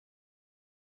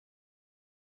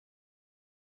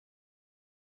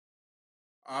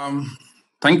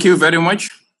Thank you very much.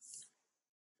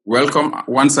 Welcome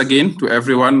once again to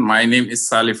everyone. My name is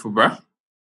Salih Fuba.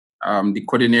 I'm the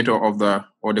coordinator of the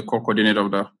co-coordinator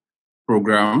of the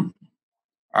program.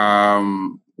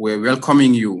 We're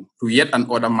welcoming you to yet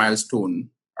another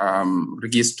milestone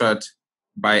registered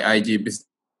by IGBF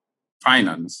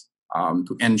Finance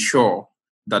to ensure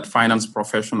that finance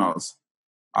professionals,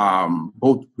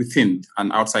 both within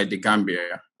and outside the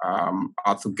Gambia,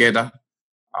 are together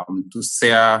to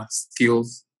share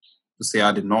skills, to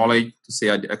share the knowledge, to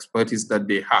share the expertise that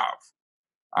they have.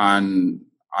 And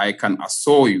I can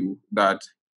assure you that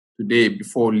today,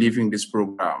 before leaving this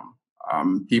program,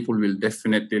 people will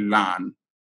definitely learn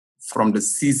from the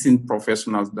seasoned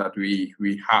professionals that we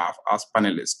have as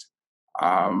panelists.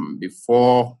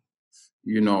 Before,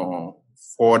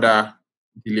 further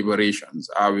deliberations,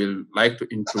 I will like to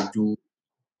introduce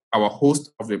our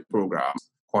host of the program,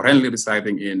 currently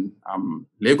residing in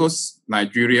Lagos,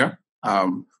 Nigeria,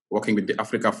 working with the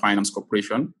Africa Finance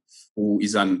Corporation, who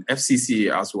is an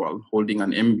FCCA as well, holding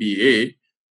an MBA.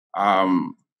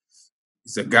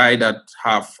 He's a guy that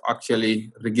have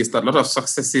actually registered a lot of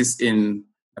successes in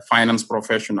finance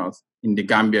professionals in the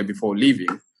Gambia before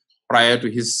leaving. Prior to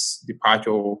his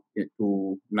departure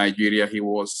to Nigeria, he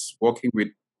was working with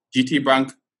GT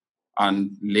Bank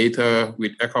and later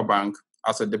with EcoBank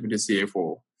as a deputy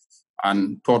CFO,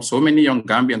 and taught so many young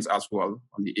Gambians as well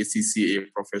on the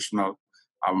ACCA professional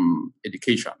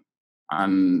education.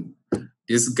 And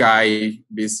this guy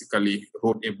basically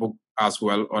wrote a book as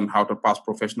well on how to pass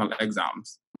professional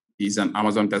exams. He's an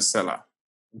Amazon bestseller.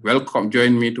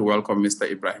 Join me to welcome Mr.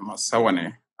 Ebrima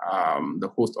Sawaneh, the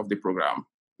host of the program.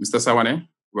 Mr. Sawaneh,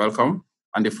 welcome,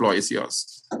 and the floor is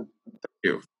yours. Thank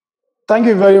you. Thank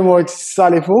you very much,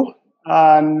 Salifu,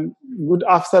 and good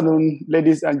afternoon,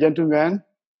 ladies and gentlemen.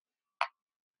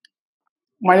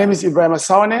 My name is Ebrima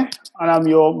Sawaneh, and I'm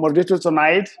your moderator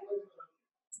tonight.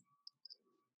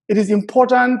 It is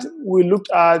important we look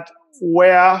at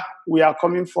where we are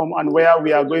coming from and where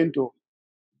we are going to.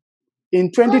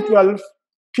 In 2012,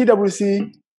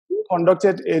 PwC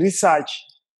conducted a research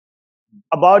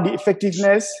about the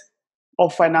effectiveness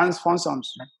of finance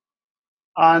functions,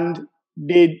 and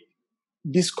they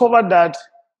discovered that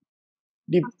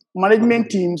the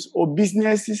management teams or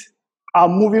businesses are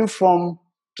moving from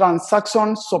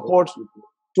transaction support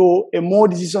to a more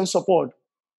decision support.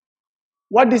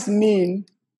 What this means,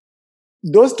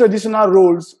 those traditional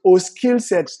roles or skill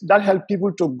sets that help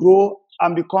people to grow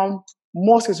and become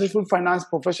more successful finance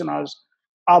professionals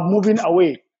are moving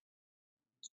away.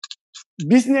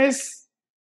 Business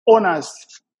owners,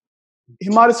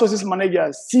 human resources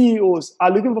managers, CEOs are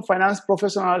looking for finance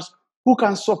professionals who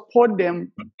can support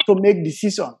them to make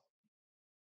decisions.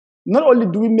 Not only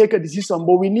do we make a decision,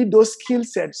 but we need those skill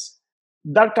sets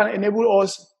that can enable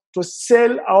us to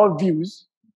sell our views,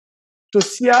 to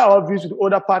share our views with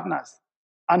other partners.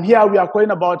 And here we are calling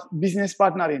about business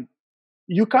partnering.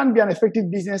 You can't be an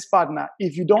effective business partner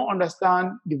if you don't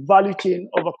understand the value chain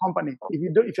of a company,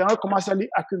 if you're not commercially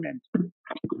acumen.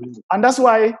 And that's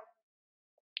why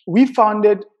we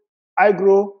founded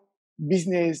iGrow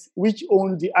Business, which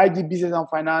owns the IG Business and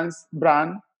Finance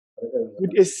brand,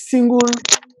 with a single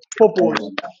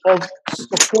purpose of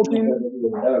supporting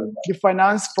the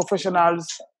finance professionals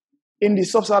in the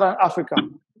sub-Saharan Africa.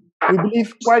 We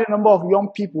believe quite a number of young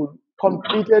people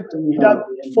completed either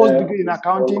first degree in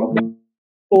accounting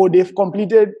or they've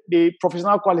completed the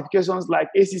professional qualifications like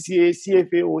ACCA,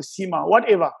 CFA, or CIMA,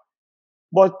 whatever.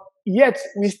 But yet,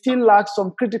 we still lack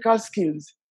some critical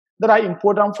skills that are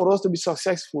important for us to be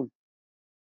successful.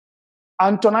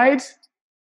 And tonight,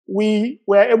 we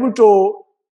were able to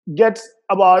get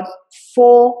about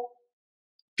 4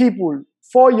 people,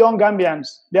 4 young Gambians.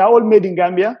 They are all made in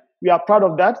Gambia. We are proud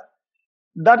of that.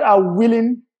 That are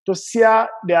willing to share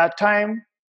their time,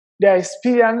 their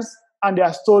experience, and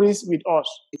their stories with us.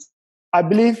 I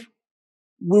believe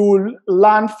we will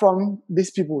learn from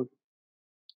these people.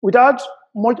 Without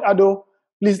much ado,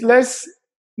 please let's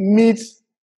meet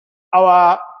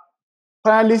our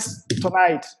panelists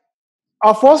tonight.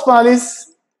 Our first panelist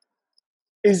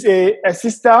is a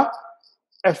sister,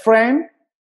 a friend,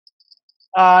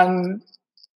 and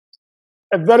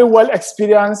a very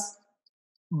well-experienced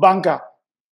banker,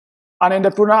 an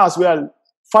entrepreneur as well.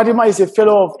 Fatima is a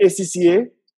fellow of ACCA.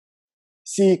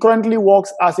 She currently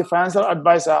works as a financial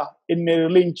advisor in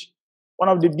Merrill Lynch, one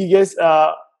of the biggest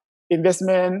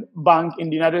investment bank in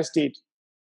the United States.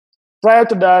 Prior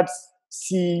to that,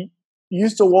 she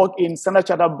used to work in Standard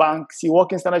Chartered Bank. She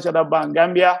worked in Standard Chartered Bank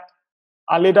Gambia,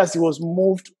 and later she was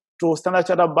moved to Standard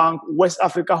Chartered Bank West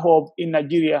Africa Hub in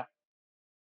Nigeria.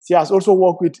 She has also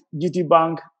worked with GT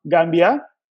Bank Gambia.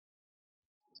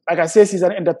 like I say, she's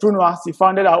an entrepreneur. She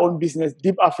founded her own business,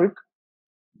 Deep Africa.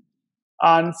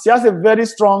 And she has a very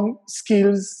strong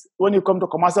skills when you come to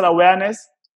commercial awareness,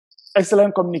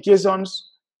 excellent communications,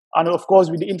 and of course,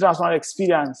 with the international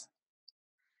experience.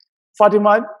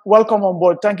 Fatima, welcome on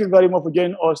board. Thank you very much for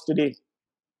joining us today.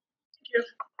 Thank you.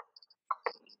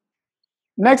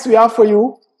 Next we have for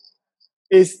you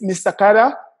is Mr.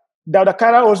 Kaira. Dawda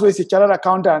Kaira also is a chartered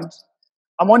accountant.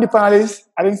 Among the panelists,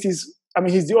 I think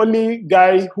he's the only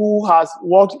guy who has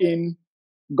worked in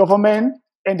government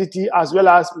entity as well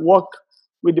as work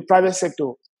with the private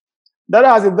sector.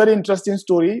 Dawda has a very interesting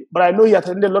story, but I know he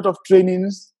attended a lot of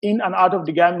trainings in and out of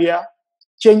the Gambia,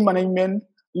 change management,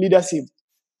 leadership.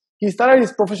 He started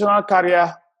his professional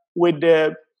career with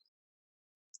the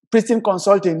Pristine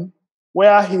Consulting,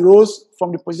 where he rose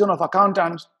from the position of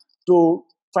accountant to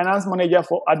finance manager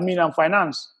for admin and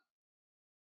finance.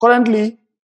 Currently,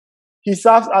 he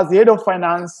serves as the head of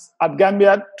finance at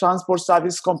Gambia Transport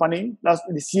Service Company, that's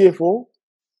the CFO.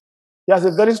 He has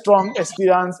a very strong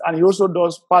experience and he also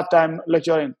does part-time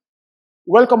lecturing.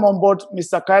 Welcome on board,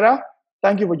 Mr. Kaira.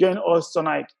 Thank you for joining us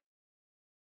tonight.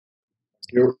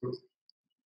 Thank you.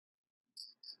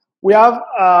 We have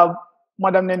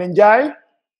Madam Neneh Ndiaye,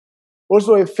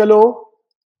 also a fellow,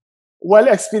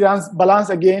 well-experienced balance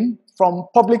again from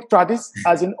public practice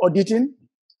as in auditing,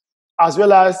 as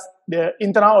well as the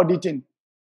internal auditing.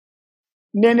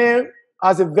 Neneh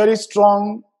has a very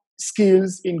strong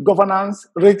skills in governance,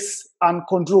 risks, and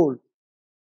control.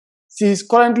 She is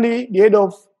currently the head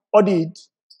of audit,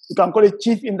 you can call it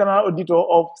Chief Internal Auditor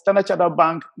of Standard Chartered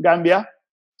Bank, Gambia,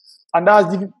 and that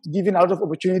has given a lot of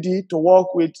opportunity to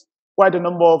work with quite a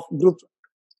number of group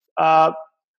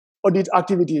audit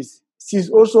activities. She's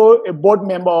also a board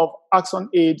member of Action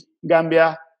Aid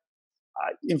Gambia.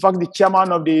 In fact, the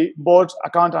chairman of the board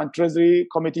account and treasury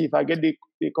committee, if I get the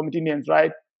committee names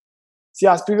right. She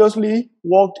has previously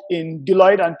worked in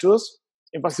Deloitte and Toulouse.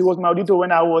 In fact, she was my auditor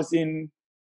when I was in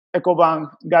EcoBank,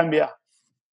 Gambia.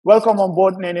 Welcome on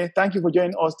board, Neneh. Thank you for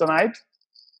joining us tonight.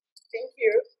 Thank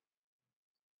you.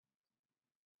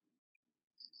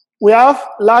 We have,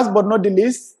 last but not the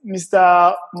least,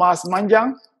 Mr. Mas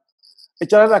Manjang, a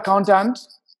chartered accountant,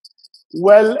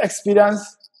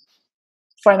 well-experienced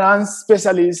finance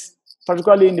specialist,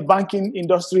 particularly in the banking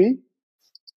industry.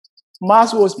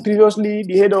 Mas was previously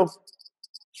the head of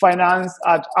finance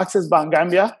at Access Bank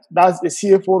Gambia. That's the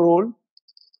CFO role.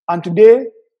 And today,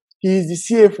 he is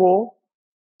the CFO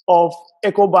of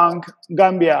EcoBank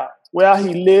Gambia, where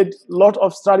he led a lot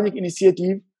of strategic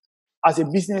initiative as a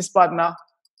business partner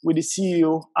with the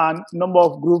CEO and number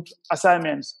of group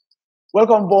assignments.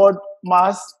 Welcome aboard,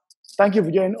 Mas. Thank you for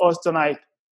joining us tonight.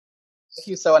 Thank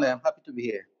you, Sawaneh. I'm happy to be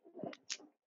here.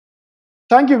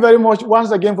 Thank you very much once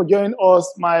again for joining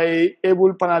us, my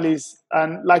able panelists.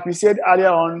 And like we said earlier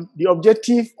on, the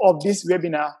objective of this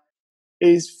webinar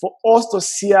is for us to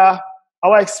share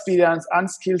our experience and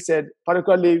skill set,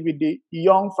 particularly with the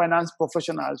young finance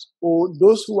professionals or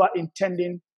those who are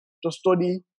intending to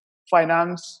study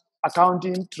finance,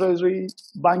 accounting, treasury,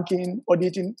 banking,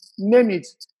 auditing, name it.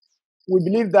 We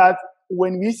believe that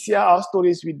when we share our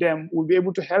stories with them, we'll be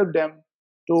able to help them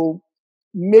to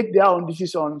make their own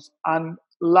decisions and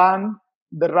learn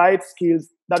the right skills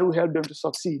that will help them to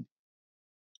succeed.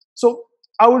 So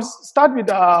I will start with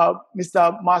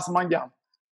Mr. Mas Manjang.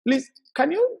 Please,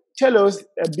 can you tell us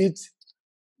a bit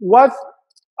what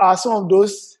are some of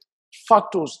those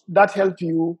factors that help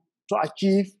you to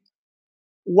achieve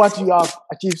what you have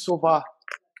achieved so far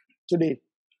today?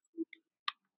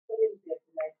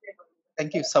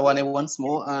 Thank you, Sawaneh, once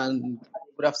more, and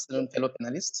good afternoon, fellow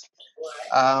panelists.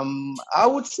 I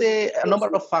would say a number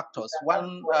of factors.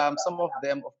 One, some of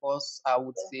them, of course, I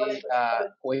would say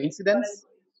coincidence,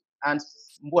 and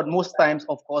what most times,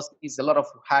 of course, is a lot of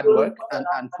hard work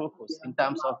and focus in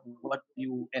terms of what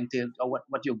you entail or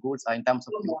what your goals are in terms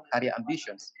of your career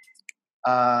ambitions.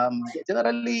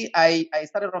 Generally, I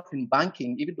started off in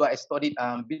banking, even though I studied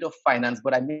a bit of finance,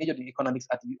 but I majored in economics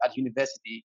at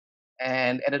university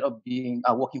and ended up being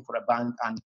working for a bank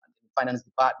and finance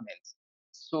department.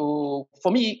 So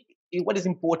for me, what is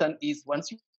important is once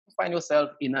you find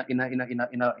yourself in a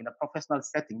professional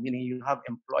setting, meaning you have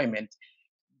employment,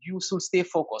 you should stay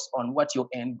focused on what your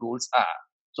end goals are.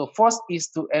 So first is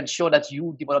to ensure that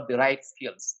you develop the right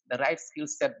skills, the right skill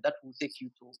set that will take you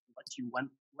to what you want,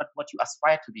 what you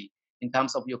aspire to be in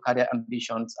terms of your career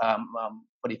ambitions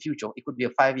for the future. It could be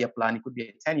a 5-year plan, it could be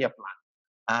a 10-year plan.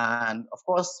 And of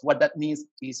course, what that means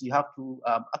is you have to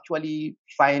actually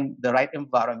find the right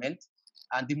environment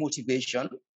and the motivation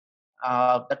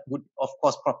that would, of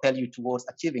course, propel you towards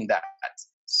achieving that.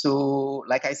 So,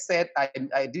 like I said,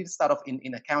 I did start off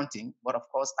in accounting, but of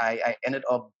course, I ended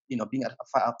up, being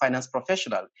a finance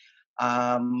professional.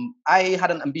 I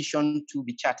had an ambition to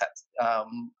be chartered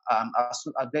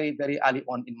very, very early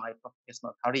on in my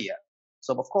professional career.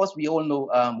 So, of course, we all know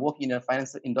working in the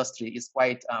finance industry is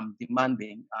quite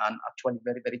demanding and actually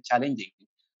very, very challenging.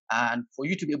 And for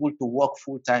you to be able to work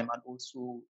full time and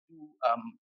also do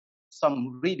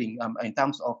some reading in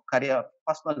terms of career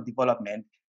personal development,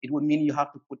 it would mean you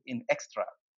have to put in extra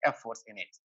efforts in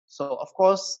it. So of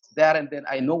course, there and then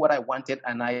I know what I wanted,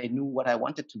 and I knew what I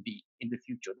wanted to be in the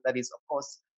future. That is, of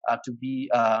course, to be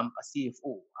a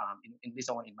CFO in this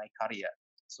one in my career.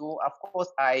 So of course,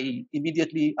 I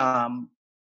immediately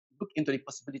looked into the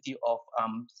possibility of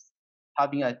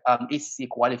having an ACC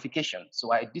qualification.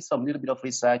 So I did some little bit of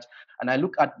research, and I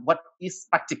looked at what is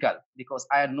practical, because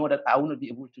I know that I will not be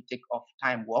able to take off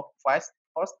time work first.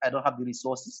 First, I don't have the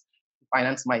resources to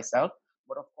finance myself,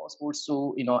 but of course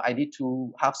also, I need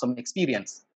to have some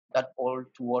experience that all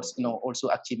towards, also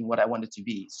achieving what I wanted to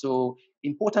be. So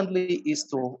importantly is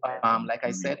to, like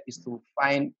I said, is to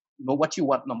know what you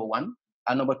want, number one,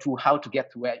 and number two, how to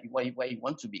get to where you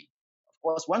want to be. Of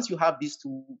course, once you have these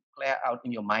two clear out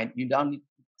in your mind, you don't need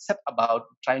to set about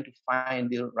trying to find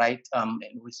the right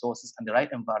resources and the right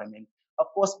environment. Of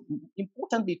course,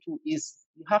 importantly too is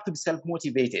you have to be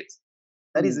self-motivated.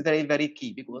 That is very, very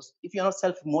key, because if you're not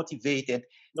self-motivated,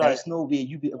 there is no way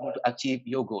you'll be able to achieve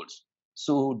your goals.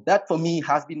 So that for me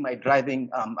has been my driving,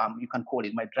 you can call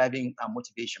it my driving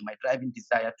motivation, my driving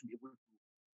desire to be able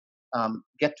to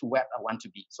get to where I want to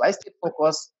be. So I stayed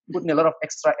focused, putting a lot of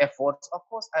extra efforts. Of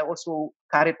course, I also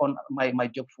carried on my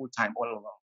job full time all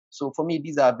along. So for me,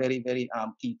 these are very, very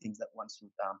key things that one should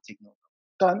take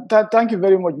note of. Thank you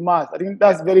very much, Matt. I think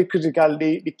that's very critical.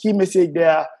 The key message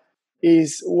there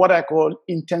is what I call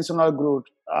intentional growth.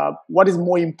 What is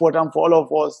more important for all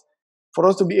of us, for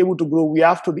us to be able to grow, we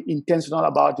have to be intentional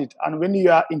about it. And when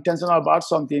you are intentional about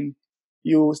something,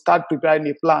 you start preparing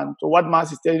a plan. So what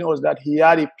Matt is telling us that he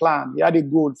had a plan, he had a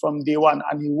goal from day one,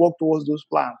 and he worked towards those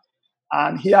plans.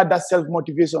 And he had that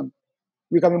self-motivation.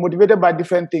 We can be motivated by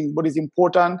different things, but it's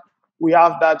important we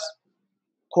have that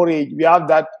courage, we have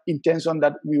that intention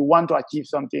that we want to achieve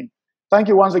something. Thank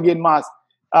you once again, Mas.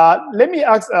 Let me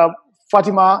ask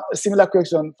Fatima a similar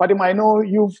question. Fatima, I know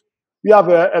you have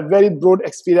a very broad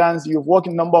experience. You've worked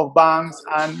in a number of banks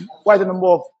and quite a number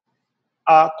of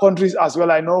countries as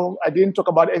well. I know I didn't talk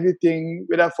about everything,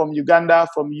 whether from Uganda,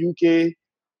 from UK,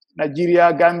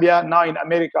 Nigeria, Gambia, now in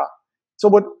America. So,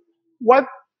 but what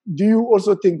do you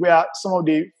also think were some of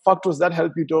the factors that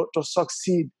help you to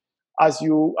succeed as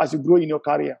you grow in your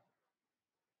career?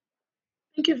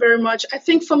 Thank you very much. I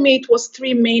think for me, it was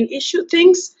three main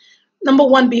things. Number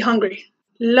one, be hungry.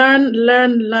 Learn,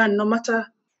 no matter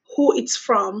who it's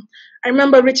from. I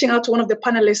remember reaching out to one of the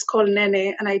panelists called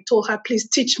Neneh, and I told her, please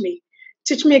teach me.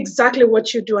 Teach me exactly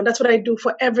what you do. And that's what I do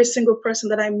for every single person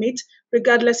that I meet,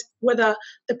 regardless whether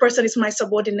the person is my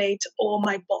subordinate or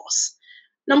my boss.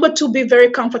 Number two, be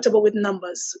very comfortable with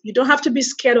numbers. You don't have to be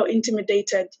scared or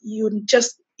intimidated. You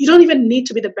don't even need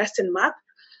to be the best in math,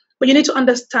 but you need to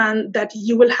understand that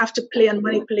you will have to play and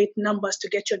manipulate numbers to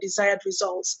get your desired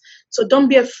results. So don't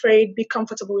be afraid, be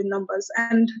comfortable with numbers.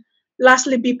 And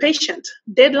lastly, be patient.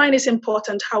 Deadline is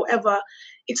important. However,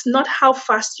 it's not how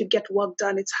fast you get work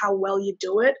done, it's how well you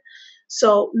do it.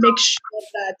 So make sure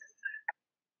that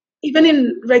even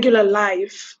in regular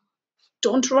life,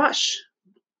 don't rush.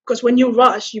 Because when you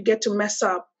rush, you get to mess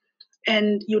up,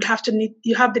 and you have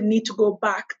the need to go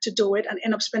back to do it and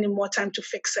end up spending more time to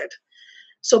fix it.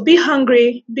 So be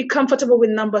hungry, be comfortable with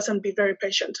numbers, and be very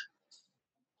patient.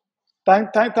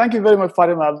 Thank you very much,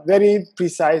 Fatima. Very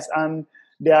precise, and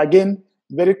they are again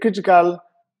very critical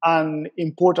and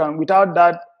important. Without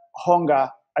that hunger,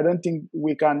 I don't think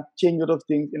we can change a lot of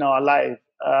things in our life.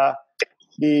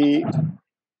 The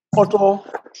author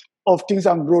of Things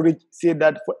and Grow Rich said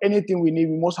that for anything we need,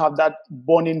 we must have that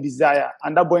burning desire,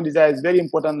 and that burning desire is very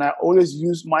important. I always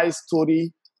use my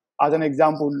story as an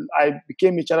example. I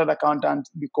became a chartered accountant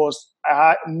because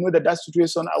I knew that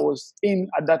situation I was in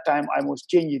at that time, I must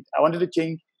change it. I wanted to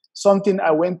change something I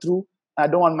went through, and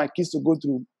I don't want my kids to go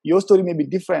through. Your story may be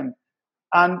different.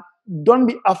 And don't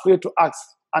be afraid to ask.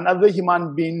 And every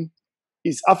human being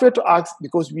is afraid to ask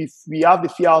because we have the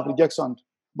fear of rejection.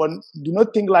 But do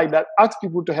not think like that. Ask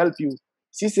people to help you.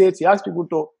 She said she asked people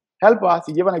to help us.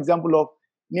 She gave an example of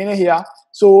Neneh here.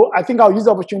 So I think I'll use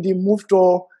the opportunity to move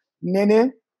to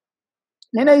Neneh.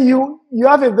 Neneh, you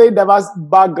have a very diverse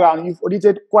background. You've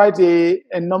audited quite a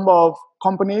number of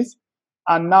companies,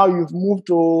 and now you've moved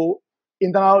to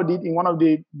internal audit in one of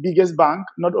the biggest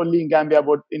banks, not only in Gambia,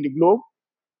 but in the globe.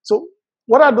 So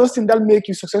what are those things that make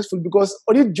you successful? Because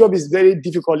audit job is very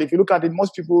difficult. If you look at it,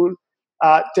 most people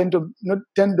they don't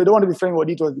want to be friends with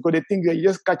auditors because they think you're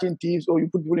just catching thieves or you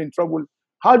put people in trouble.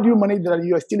 How do you manage that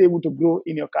you are still able to grow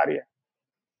in your career?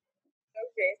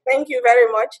 Okay, thank you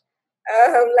very much.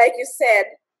 Like you said,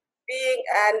 being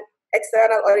an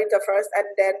external auditor first and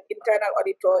then internal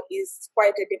auditor is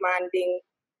quite a demanding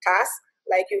task.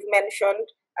 Like you've mentioned,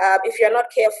 if you're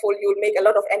not careful, you'll make a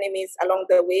lot of enemies along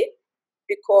the way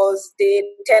because they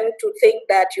tend to think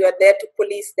that you are there to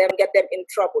police them, get them in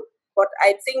trouble. But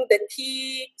I think the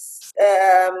key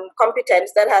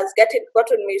competence that has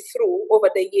gotten me through over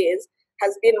the years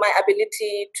has been my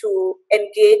ability to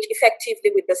engage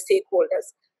effectively with the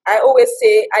stakeholders. I always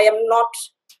say I am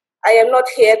not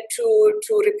here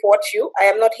to report you. I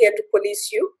am not here to police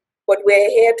you, but we're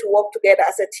here to work together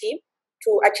as a team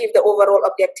to achieve the overall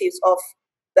objectives of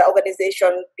the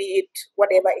organization, be it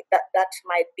whatever that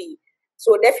might be.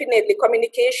 So definitely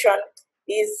communication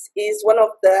is one of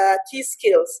the key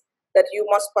skills that you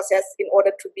must possess in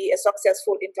order to be a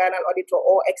successful internal auditor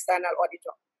or external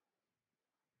auditor.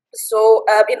 So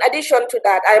in addition to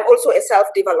that, I am also a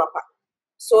self-developer.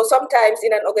 So sometimes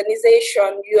in an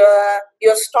organization,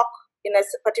 you're stuck in a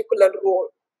particular role.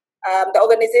 The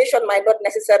organization might not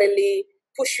necessarily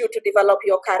push you to develop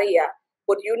your career,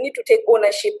 but you need to take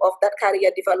ownership of that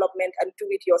career development and do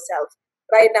it yourself.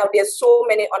 Right now, there's so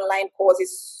many online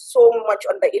courses, so much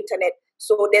on the internet,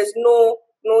 so there's no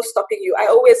stopping you. I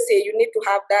always say you need to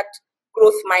have that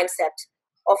growth mindset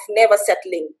of never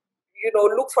settling. You know,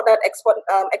 look for that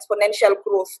exponential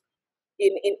growth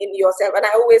in yourself. And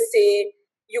I always say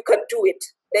you can do it.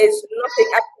 There's nothing,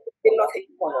 absolutely nothing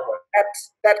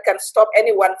that can stop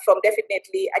anyone from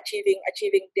definitely achieving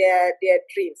their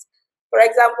dreams. For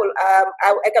example,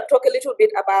 I can talk a little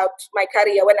bit about my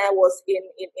career when I was in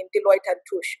Deloitte and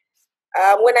Touche.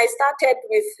 When I started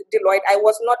with Deloitte, I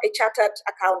was not a chartered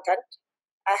accountant.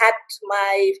 I had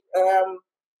my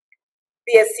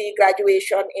BSc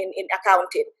graduation in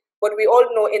accounting. But we all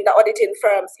know in the auditing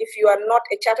firms, if you are not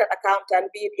a chartered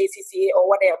accountant, be it ACCA or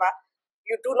whatever,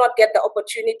 you do not get the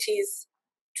opportunities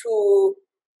to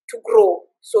grow,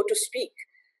 so to speak.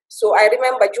 So I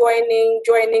remember joining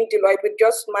Deloitte with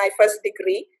just my first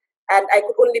degree, and I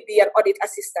could only be an audit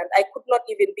assistant. I could not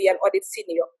even be an audit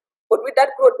senior. But with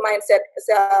that growth mindset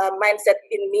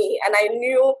in me, and I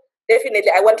knew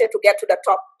definitely I wanted to get to the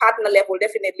top partner level,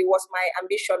 definitely was my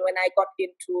ambition when I got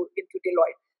into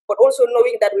Deloitte. But also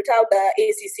knowing that without the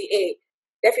ACCA,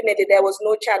 definitely there was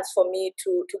no chance for me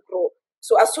to grow.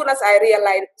 So as soon as I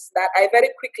realized that, I very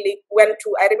quickly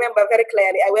I remember very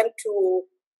clearly, I went to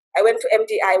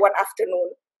MDI one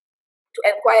afternoon to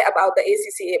inquire about the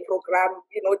ACCA program,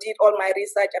 did all my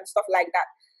research and stuff like that.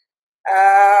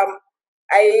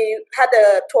 I had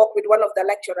a talk with one of the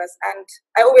lecturers, and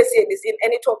I always say this in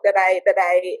any talk that I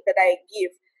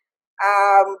give.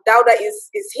 Dawda is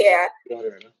here.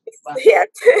 Yes.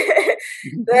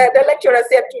 the lecturer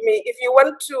said to me, if you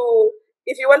want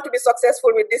to be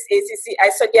successful with this ACC, I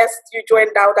suggest you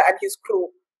join Dawda and his crew.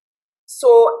 So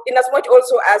in as much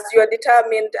also as you are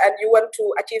determined and you want to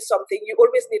achieve something, you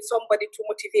always need somebody to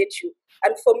motivate you.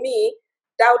 And for me,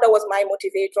 Dawda was my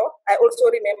motivator. I also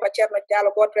remember Chairman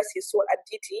Diallo, God rest his soul, at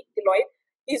DT, Deloitte.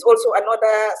 He's also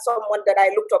someone that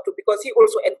I looked up to because he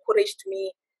also encouraged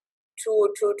me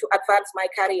to advance my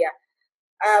career.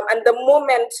 And the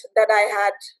moment that I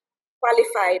had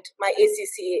qualified my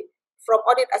ACCA from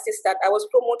audit assistant, I was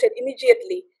promoted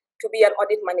immediately to be an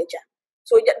audit manager.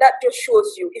 So that just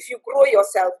shows you, if you grow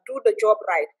yourself, do the job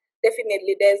right,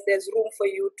 definitely there's room for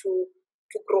you to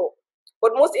grow.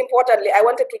 But most importantly, I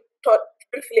wanted to talk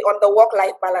briefly on the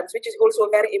work-life balance, which is also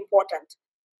very important.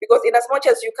 Because in as much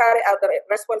as you carry out the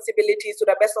responsibilities to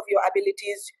the best of your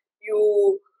abilities,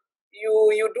 you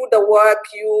do the work,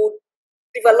 you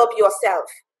develop yourself.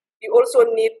 You also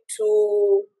need to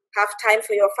have time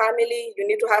for your family, you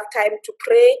need to have time to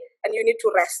pray, and you need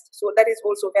to rest. So that is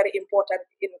also very important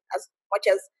in as much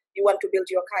as you want to build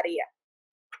your career.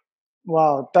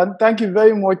 Wow, thank you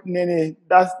very much, Neneh.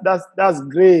 That's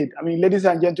great. I mean, ladies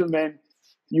and gentlemen,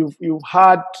 you've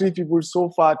had three people so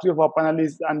far, three of our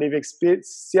panelists, and they've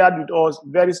shared with us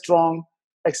very strong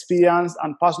experience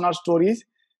and personal stories.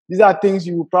 These are things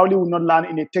you probably would not learn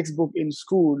in a textbook in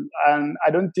school, and I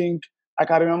don't think I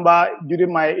can remember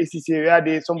during my ACCA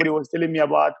where somebody was telling me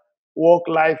about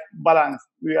work-life balance.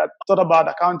 We had thought about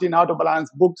accounting, how to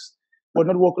balance books, but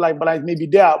not work-life balance may be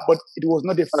there, but it was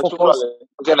not the focus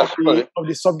of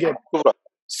the subject.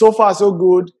 So far, so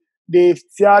good. They've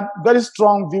shared very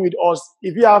strong view with us.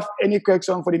 If you have any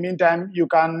question for the meantime, you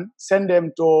can send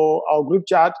them to our group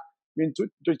chat,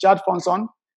 to chat function.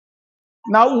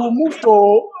 Now we'll move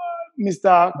to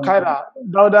Mr. Kaira,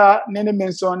 Dawda Neneh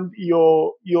mentioned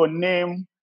your name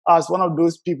as one of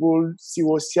those people she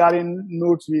was sharing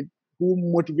notes with who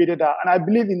motivated her. And I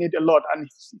believe in it a lot. And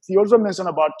she also mentioned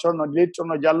about Chorno, late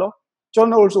Chorno Jallo.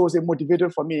 Chorno also was a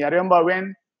motivator for me. I remember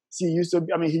when he used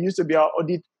to be our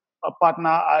audit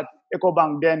partner at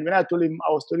EcoBank then. When I told him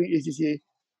I was studying ACCA,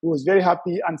 he was very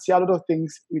happy and shared a lot of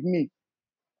things with me.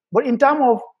 But in terms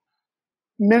of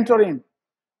mentoring,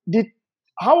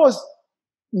 how was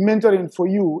mentoring for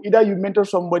you? Either you mentor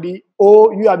somebody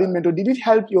or you have been mentored. Did it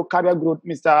help your career growth,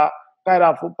 Mr.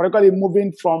 Kaira, particularly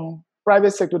moving from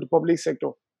private sector to public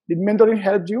sector? Did mentoring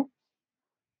help you?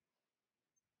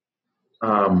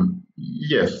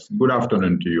 Yes. Good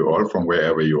afternoon to you all from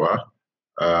wherever you are.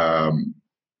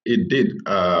 It did.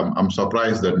 I'm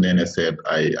surprised that Neneh said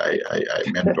I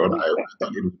mentored. I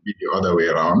thought it would be the other way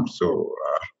around. So,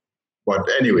 but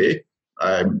anyway,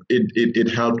 it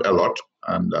helped a lot,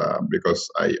 and because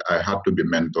I had to be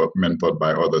mentored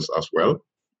by others as well.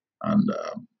 And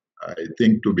I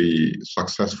think to be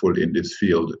successful in this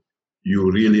field,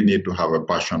 you really need to have a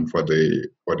passion for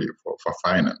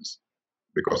finance,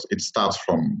 because it starts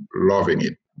from loving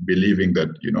it, believing that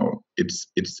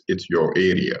it's your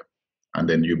area, and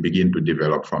then you begin to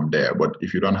develop from there. But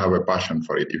if you don't have a passion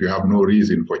for it, if you have no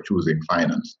reason for choosing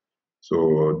finance,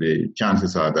 so the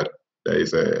chances are that there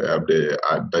is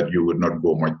that you will not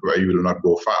go much, you will not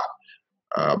go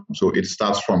far. So it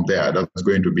starts from there. That's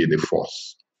going to be the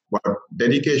force. But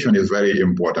dedication is very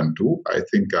important too. I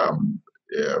think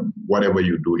whatever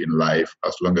you do in life,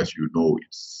 as long as you know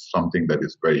it's something that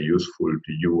is very useful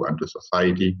to you and to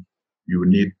society, you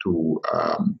need to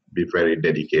be very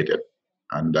dedicated.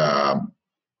 And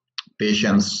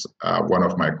patience, one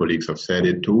of my colleagues have said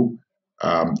it too,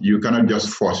 you cannot just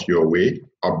force your way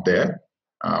up there.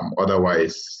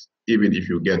 Otherwise, even if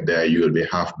you get there, you will be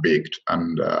half-baked,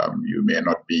 and you may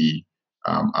not be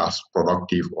as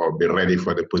productive or be ready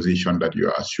for the position that you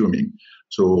are assuming.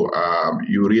 So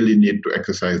you really need to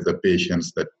exercise the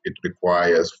patience that it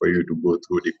requires for you to go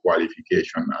through the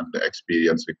qualification and the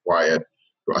experience required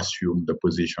to assume the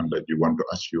position that you want to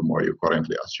assume or you're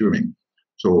currently assuming.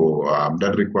 So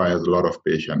that requires a lot of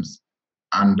patience.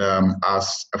 And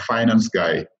as a finance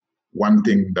guy, one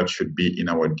thing that should be in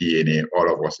our DNA,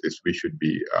 all of us, is we should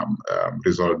be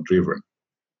result-driven.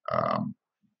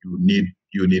 You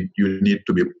need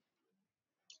to be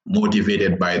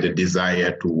motivated by the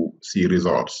desire to see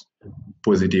results,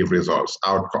 positive results,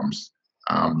 outcomes.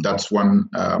 That's one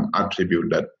attribute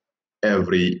that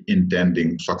every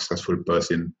intending successful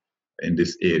person in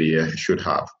this area should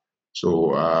have.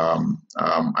 So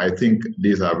I think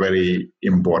these are very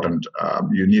important.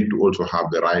 You need to also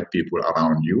have the right people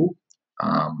around you.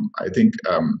 I think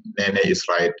Neneh is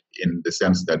right in the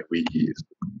sense that we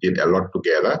did a lot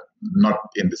together, not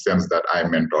in the sense that I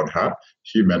mentored her.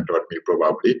 She mentored me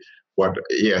probably, but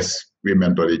yes, we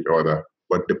mentored each other.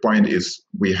 But the point is,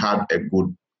 we had a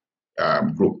good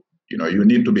group. You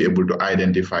need to be able to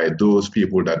identify those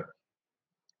people that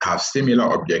have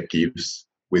similar objectives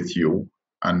with you,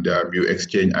 and you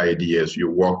exchange ideas, you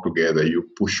work together, you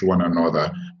push one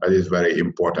another. That is very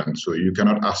important. So you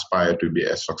cannot aspire to be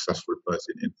a successful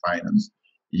person in finance,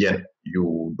 yet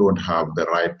you don't have the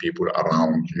right people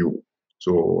around you.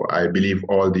 So I believe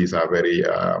all these are very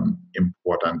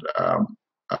important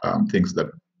things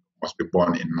that must be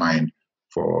borne in mind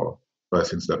for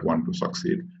persons that want to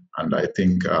succeed. And I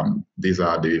think these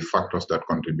are the factors that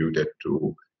contributed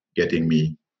to getting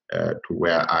me to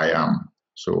where I am.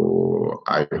 So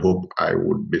I hope I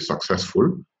would be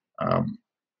successful.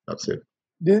 That's it.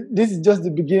 This is just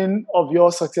the beginning of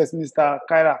your success, Mr.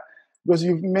 Kaira, because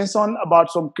you've mentioned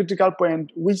about some critical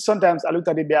point, which sometimes I looked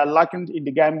at it, they are lacking in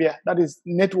the Gambia. That is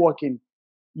networking.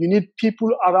 You need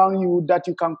people around you that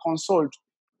you can consult.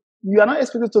 You are not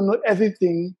expected to know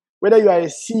everything, whether you are a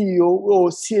CEO or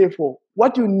CFO.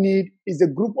 What you need is a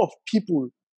group of people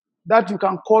that you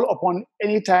can call upon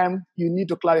anytime you need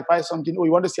to clarify something or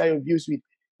you want to share your views with.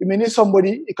 You may need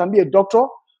somebody, it can be a doctor.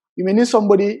 You may need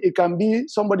somebody, it can be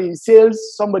somebody in sales,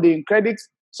 somebody in credits,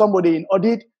 somebody in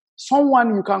audit,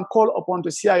 someone you can call upon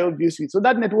to share your views with. So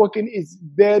that networking is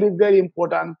very, very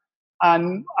important.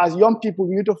 And as young people,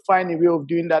 we need to find a way of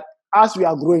doing that as we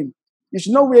are growing. You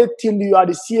should not wait till you are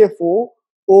the CFO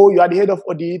or you are the head of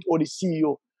audit or the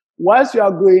CEO. Whilst you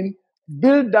are growing,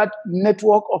 build that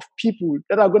network of people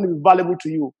that are going to be valuable to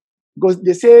you. Because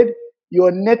they said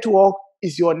your network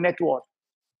is your net worth.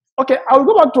 Okay, I'll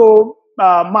go back to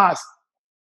Mas.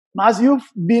 Mas, you've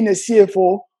been a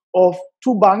CFO of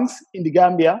 2 banks in the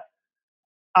Gambia.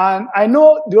 And I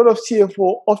know the role of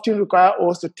CFO often require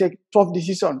us to take tough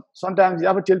decisions. Sometimes you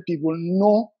have to tell people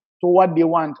no to what they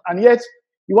want. And yet,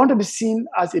 You want to be seen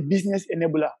as a business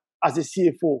enabler, as a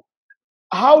CFO.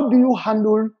 How do you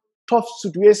handle tough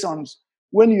situations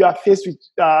when you are faced with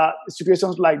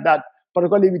situations like that,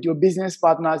 particularly with your business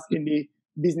partners in the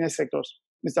business sectors?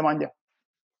 Mr. Manjang.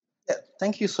 Yeah,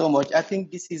 thank you so much. I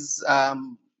think this is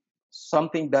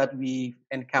something that we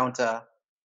encounter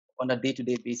on a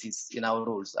day-to-day basis in our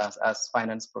roles as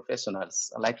finance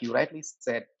professionals. Like you rightly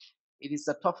said, it is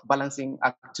a tough balancing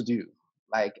act to do.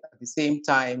 Like at the same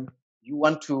time, you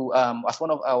want to, as one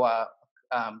of our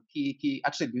key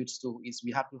attributes too, is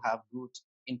we have to have good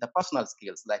interpersonal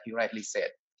skills, like you rightly said.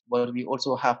 But we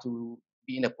also have to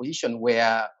be in a position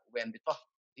where when the tough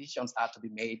decisions are to be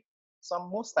made,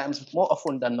 most times, more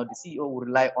often than not, the CEO will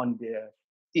rely on the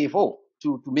CFO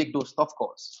to make those tough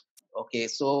calls. Okay,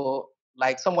 so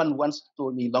like someone once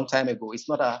told me a long time ago, it's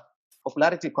not a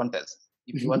popularity contest.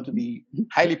 If you want to be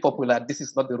highly popular, this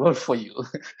is not the role for you.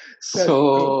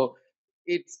 So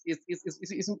it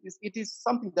is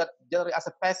something that generally as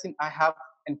a person I have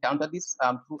encountered this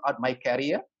throughout my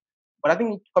career. But I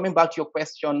think coming back to your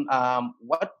question,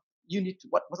 what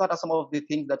are some of the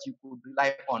things that you could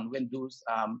rely on when those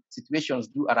situations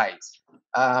do arise?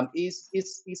 Is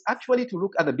actually to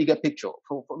look at the bigger picture.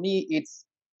 For me, it's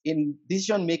in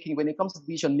decision making. When it comes to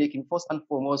decision making, first and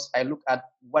foremost, I look at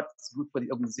what's good for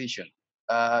the organization.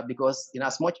 Because in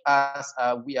as much as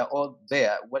we are all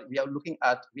there, what we are looking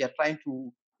at, we are trying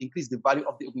to increase the value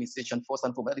of the organization first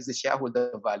and foremost. That is the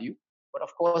shareholder value. But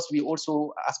of course, we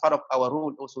also, as part of our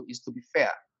role, also is to be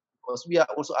fair, because we are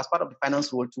also, as part of the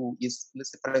finance role, too, is,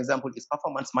 let's say, for example, is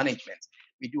performance management.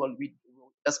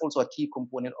 That's also a key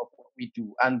component of what we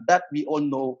do, and that we all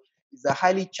know is a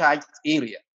highly charged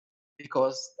area.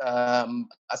 Because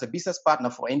as a business partner,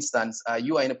 for instance,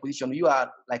 you are in a position, you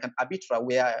are like an arbiter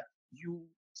where you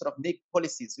sort of make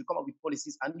policies, you come up with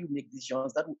policies and you make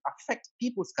decisions that will affect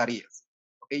people's careers.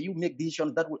 Okay, you make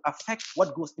decisions that will affect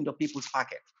what goes into people's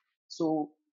pocket.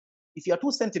 So if you are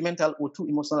too sentimental or too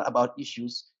emotional about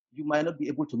issues, you might not be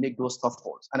able to make those tough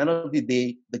calls. And at the end of the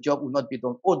day, the job will not be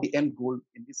done, or the end goal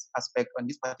in this aspect, or in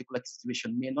this particular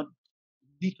situation, may not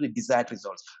lead to the desired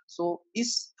results. So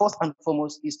first and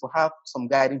foremost is to have some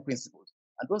guiding principles.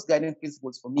 And those guiding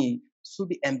principles for me should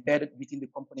be embedded within the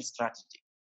company strategy.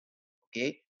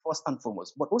 Okay, first and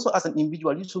foremost. But also as an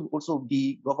individual, you should also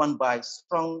be governed by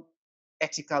strong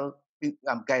ethical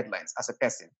guidelines as a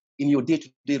person in your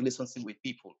day-to-day relationship with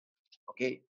people.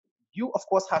 Okay, you of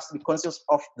course have to be conscious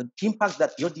of the impact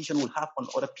that your decision will have on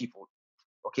other people.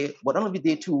 Okay, but on the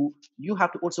day too, you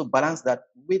have to also balance that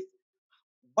with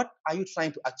what are you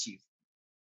trying to achieve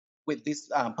with this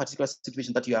particular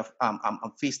situation that you have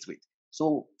faced with.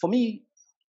 So for me,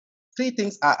 three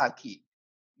things are key.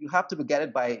 You have to be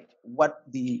guided by what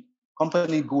the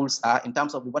company goals are in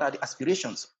terms of what are the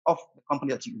aspirations of the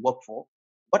company that you work for.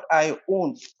 What are your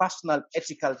own personal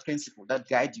ethical principles that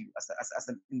guide you as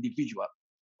an individual?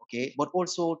 Okay, but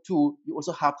also too, you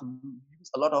also have to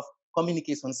use a lot of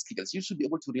communication skills. You should be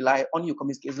able to rely on your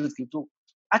communication skills to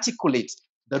articulate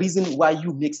the reason why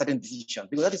you make certain decisions,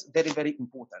 because that is very, very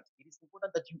important. It is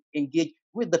important that you engage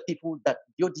with the people that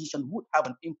your decision would have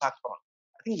an impact on.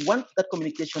 I think once that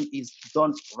communication is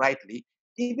done rightly,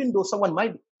 even though someone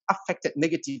might be affected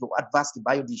negatively or adversely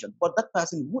by your decision, but that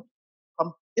person would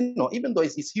come, even though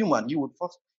it's human, you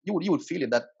would feel it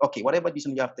that, okay, whatever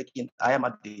decision you have taken, I am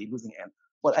at the losing end.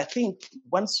 But I think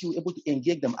once you're able to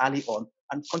engage them early on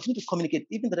and continue to communicate,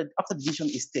 even that after the decision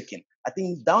is taken, I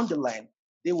think down the line,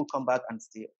 they will come back and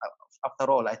say,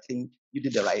 after all, I think you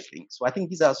did the right thing. So I think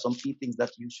these are some key things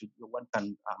that one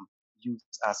can use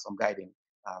as some guiding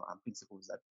principles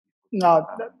that. Now,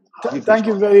 thank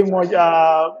you very much,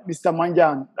 Mr.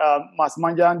 Manjang, Mas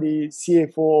Manjang, the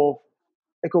CFO of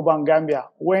Ecobank Gambia.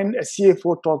 When a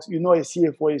CFO talks, a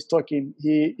CFO is talking.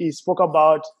 He spoke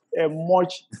about a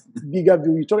much bigger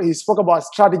view. He spoke about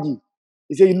strategy.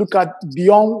 He said you look at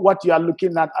beyond what you are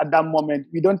looking at that moment.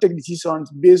 We don't take decisions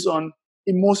based on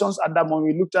emotions at that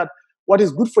moment. We looked at what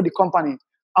is good for the company.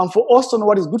 And for us to know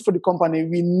what is good for the company,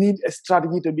 we need a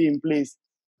strategy to be in place.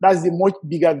 That's the much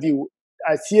bigger view.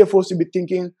 CFO should be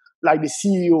thinking like the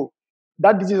CEO.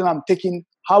 That decision I'm taking,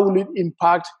 how will it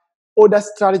impact other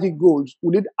strategic goals?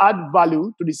 Will it add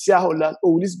value to the shareholders,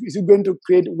 or is it going to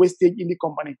create wastage in the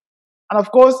company? And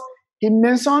of course, he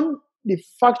mentioned the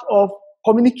fact of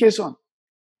communication.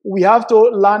 We have to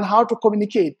learn how to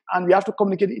communicate, and we have to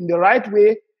communicate in the right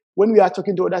way when we are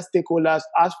talking to other stakeholders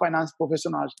as finance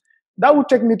professionals. That would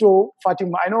take me to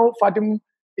Fatima. I know Fatima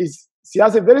she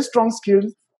has a very strong skill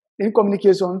in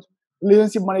communication,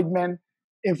 relationship management.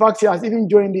 In fact, she has even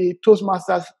joined the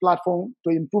Toastmasters platform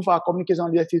to improve our communication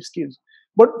and leadership skills.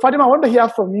 But Fatima, I want to hear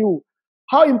from you.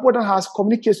 How important has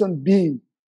communication been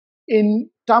in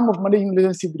terms of managing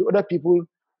relationship with other people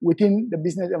within the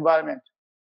business environment?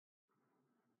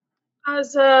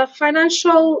 As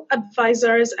financial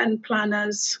advisors and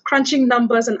planners, crunching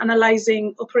numbers and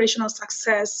analyzing operational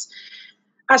success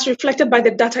as reflected by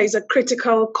the data is a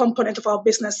critical component of our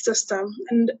business system.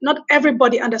 And not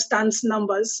everybody understands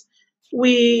numbers.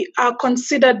 We are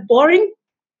considered boring,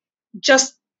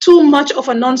 just too much of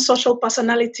a non-social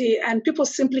personality, and people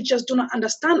simply just do not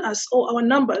understand us or our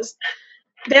numbers.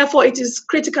 Therefore, it is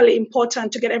critically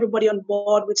important to get everybody on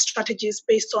board with strategies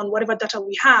based on whatever data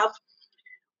we have.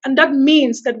 And that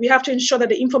means that we have to ensure that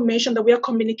the information that we are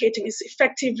communicating is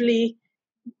effectively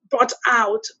brought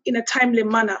out in a timely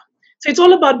manner. So it's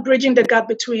all about bridging the gap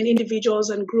between individuals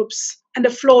and groups and the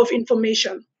flow of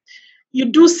information. You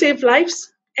do save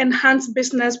lives, enhance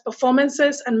business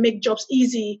performances, and make jobs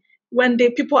easy when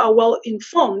the people are well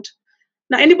informed.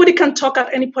 Now, anybody can talk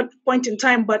at any point in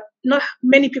time, but not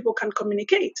many people can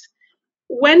communicate.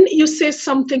 When you say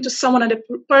something to someone and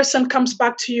the person comes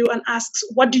back to you and asks,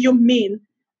 "What do you mean?"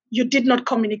 you did not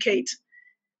communicate.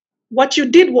 What you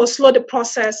did was slow the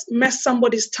process, mess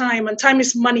somebody's time, and time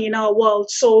is money in our world.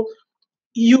 So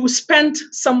you spent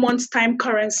someone's time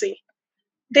currency.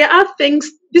 These are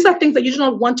things that you do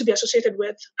not want to be associated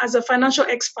with. As a financial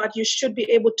expert, you should be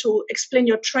able to explain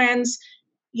your trends,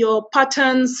 your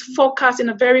patterns, forecast in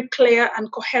a very clear and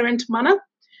coherent manner.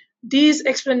 These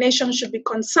explanations should be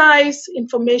concise,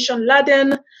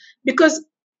 information-laden, because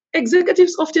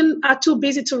executives often are too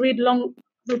busy to read long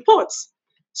reports.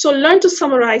 So learn to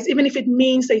summarize, even if it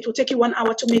means that it will take you 1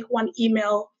 hour to make one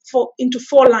email into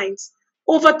 4 lines.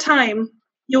 Over time,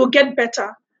 you will get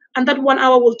better, and that 1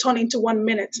 hour will turn into 1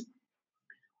 minute.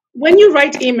 When you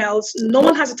write emails, no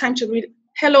one has the time to read,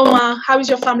 "Hello, Ma, how is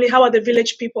your family? How are the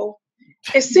village people?"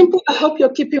 A simple, "I hope you're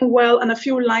keeping well," and a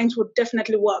few lines would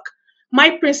definitely work.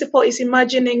 My principle is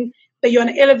imagining that you're in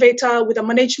an elevator with a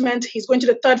management, he's going to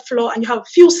the 3rd floor, and you have a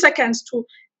few seconds to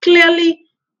clearly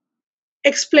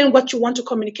explain what you want to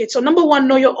communicate. So number 1,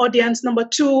 know your audience. Number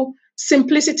 2,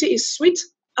 simplicity is sweet.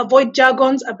 Avoid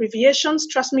jargons, abbreviations.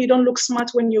 Trust me, you don't look smart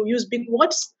when you use big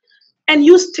words. And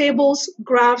use tables,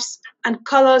 graphs, and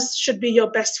colors should be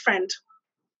your best friend.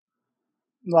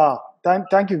 Wow,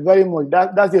 thank you very much.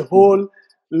 That's the whole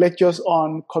lectures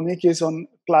on communication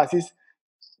classes.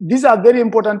 These are very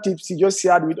important tips you just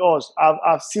shared with us.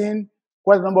 I've seen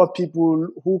quite a number of people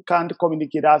who can't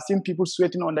communicate. I've seen people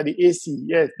sweating under the AC.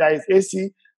 Yes, there is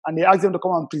AC, and they ask them to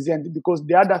come and present because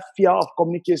they have that fear of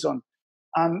communication.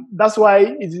 And that's why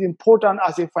it is important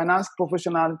as a finance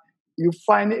professional, you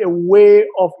find a way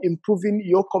of improving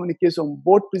your communication,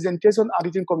 both presentation and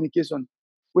written communication.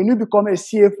 When you become a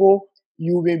CFO,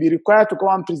 you may be required to come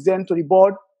and present to the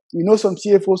board. We know some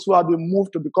CFOs who have been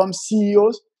moved to become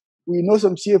CEOs. We know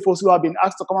some CFOs who have been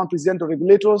asked to come and present to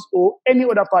regulators or any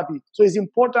other party. So it's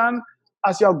important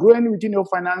as you are growing within your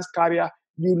finance career,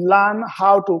 you learn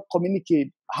how to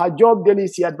communicate. Her job daily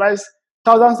is she advises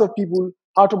thousands of people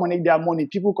how to manage their money.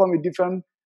 People come with different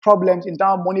problems in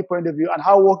terms of money point of view, and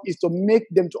her work is to make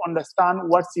them to understand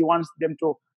what she wants them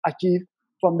to achieve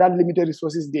from that limited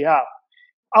resources they have.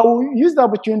 I will use the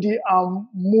opportunity and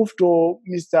move to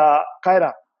Mr.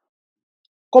 Kaira.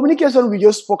 Communication we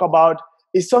just spoke about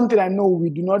is something I know we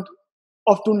do not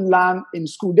often learn in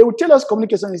school. They will tell us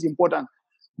communication is important,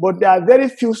 but there are very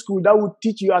few schools that would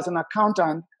teach you as an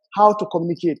accountant how to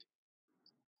communicate.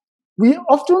 We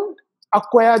often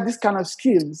acquire this kind of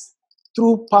skills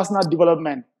through personal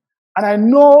development. And I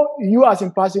know you as a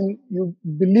person, you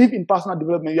believe in personal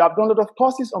development. You have done a lot of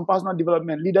courses on personal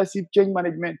development, leadership, change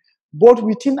management, both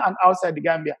within and outside the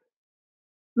Gambia.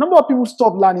 Number of people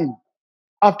stop learning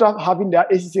after having their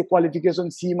ACCA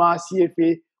qualification, CIMA,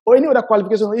 CFA, or any other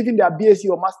qualification, or even their BSc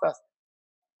or Masters.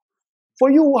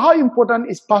 For you, how important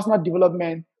is personal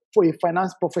development for a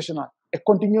finance professional, a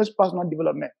continuous personal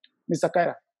development? Mr.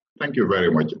 Kaira. Thank you very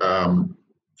much.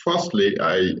 Firstly,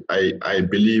 I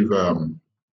believe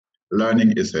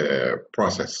learning is a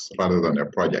process rather than a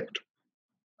project.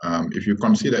 If you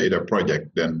consider it a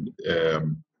project, then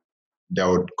there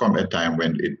would come a time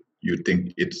when you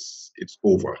think it's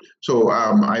over. So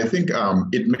I think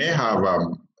it may have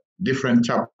different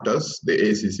chapters. The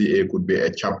ACCA could be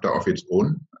a chapter of its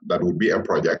own. That would be a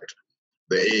project.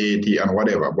 The AAT and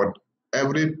whatever. But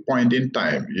every point in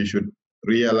time, you should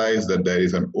realize that there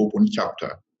is an open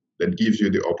chapter that gives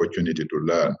you the opportunity to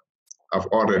learn. I've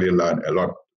already learned a lot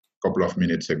a couple of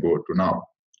minutes ago to now.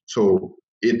 So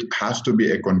it has to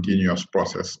be a continuous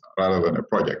process rather than a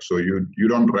project. So you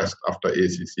don't rest after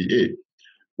ACCA.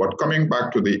 But coming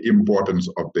back to the importance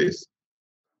of this,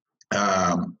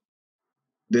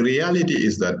 the reality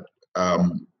is that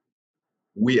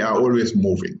we are always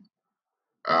moving.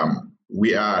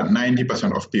 we are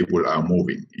 90% of people are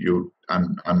moving.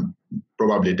 And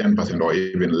probably 10% or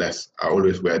even less are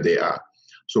always where they are.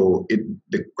 So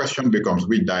the question becomes,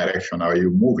 which direction are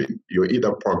you moving? You're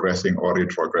either progressing or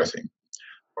retrogressing.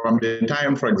 From the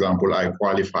time, for example, I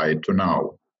qualified to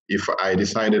now, if I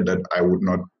decided that I would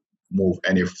not move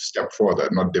any step further,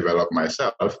 not develop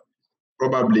myself,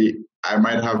 probably I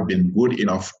might have been good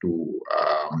enough to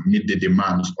meet the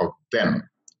demands of then.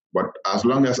 But as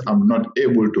long as I'm not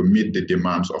able to meet the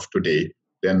demands of today,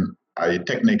 then I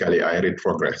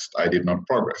retrogressed. I did not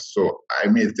progress. So I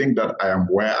may think that I am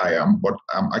where I am, but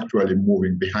I'm actually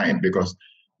moving behind because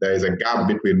there is a gap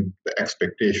between the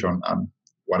expectation and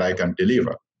what I can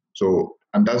deliver. So,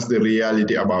 and that's the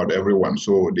reality about everyone.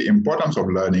 So the importance of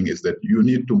learning is that you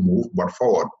need to move, but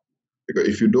forward. Because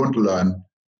if you don't learn,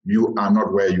 you are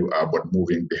not where you are, but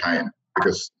moving behind,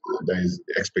 because there is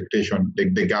expectation,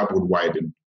 the gap would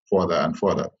widen further and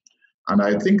further. And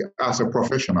I think as a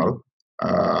professional,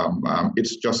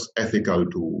 it's just ethical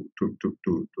to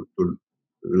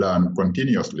learn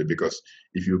continuously, because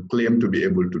if you claim to be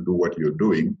able to do what you're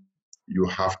doing, you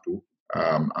have to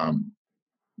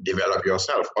develop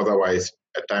yourself. Otherwise,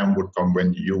 a time would come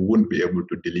when you wouldn't be able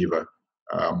to deliver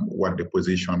what the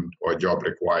position or job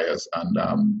requires, and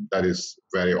that is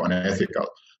very unethical.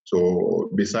 So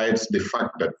besides the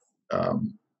fact that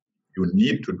you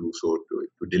need to do so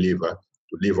to deliver,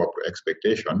 to live up to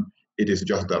expectation, it is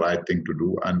just the right thing to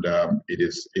do, and it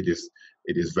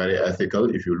is very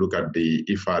ethical. If you look at the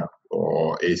IFAD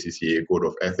or ACCA Code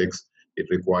of Ethics, it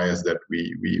requires that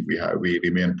we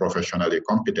remain professionally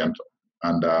competent,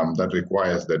 and that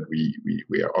requires that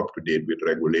we are up to date with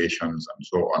regulations and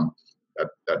so on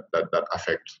that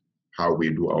affect how we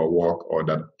do our work or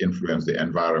that influence the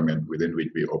environment within which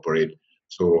we operate.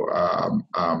 So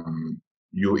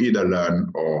you either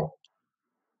learn, or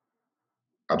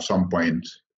at some point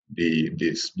the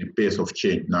pace of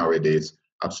change nowadays,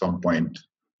 at some point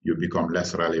you become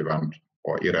less relevant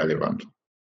or irrelevant.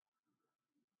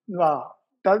 Wow,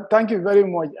 thank you very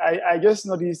much. I just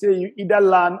noticed you say you either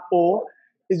learn or.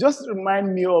 It just reminds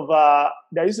me of,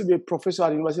 there used to be a professor at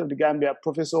the University of the Gambia,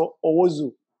 Professor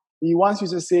Owozu. He once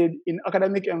used to say, in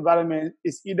academic environment,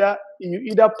 it's either you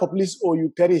either publish or you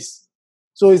perish.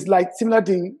 So it's like similar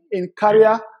thing in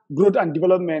career growth and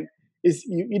development, is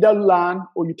you either learn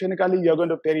or you technically you're going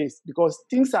to perish, because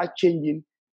things are changing.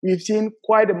 We've seen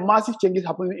quite a massive changes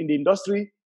happening in the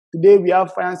industry. Today we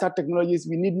have financial technologies,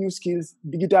 we need new skills,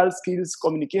 digital skills,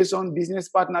 communication, business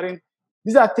partnering.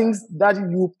 These are things that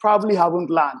you probably haven't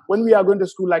learned. When we are going to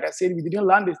school, like I said, we didn't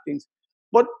learn these things.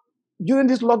 But during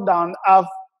this lockdown, I've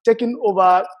taken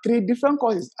over 3 different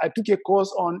courses. I took a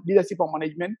course on leadership and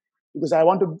management because I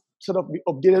want to sort of be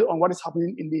updated on what is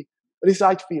happening in the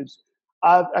research fields.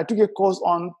 I took a course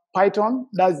on Python,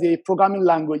 that's the programming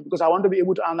language, because I want to be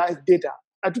able to analyze data.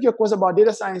 I took a course about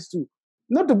data science too,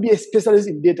 not to be a specialist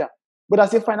in data, but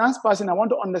as a finance person, I want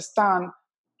to understand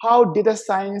how data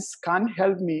science can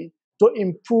help me to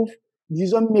improve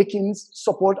decision-making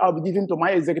support I'll be giving to my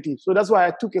executives. So that's why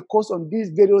I took a course on these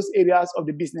various areas of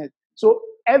the business. So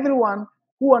everyone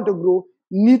who wants to grow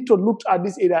need to look at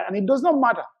this area, and it does not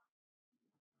matter.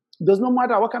 It does not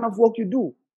matter what kind of work you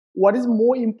do. What is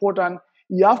more important,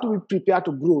 you have to be prepared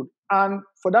to grow. And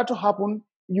for that to happen,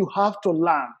 you have to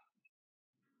learn.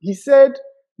 He said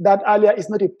that earlier, it's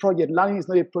not a project. Learning is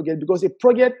not a project, because a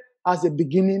project has a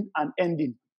beginning and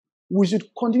ending. We should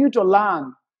continue to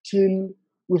learn till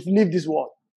we've lived this world.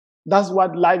 That's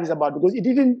what life is about, because it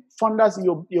even funders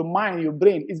your mind, your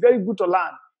brain. It's very good to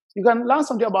learn. You can learn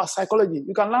something about psychology.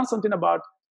 You can learn something about,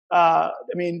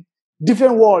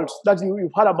 different worlds that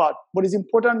you've heard about, but it's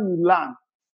important you learn.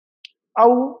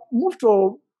 I'll move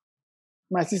to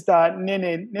my sister,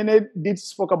 Neneh. Neneh did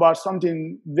spoke about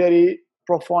something very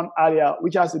profound earlier,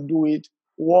 which has to do with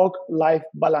work-life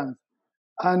balance.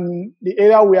 And the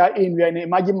area we are in an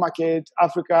emerging market,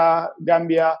 Africa,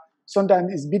 Gambia.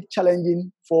 Sometimes it's a bit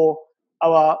challenging for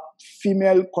our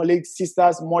female colleagues,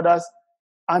 sisters, mothers,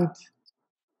 and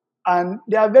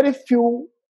there are very few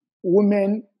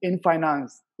women in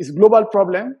finance. It's a global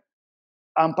problem,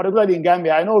 particularly in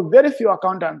Gambia. I know very few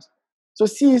accountants. So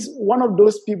she is one of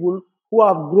those people who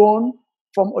have grown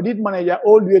from audit manager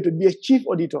all the way to be a chief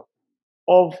auditor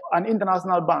of an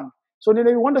international bank. So then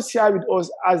we want to share with us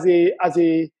as a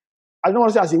I don't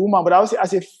want to say as a woman, but I would say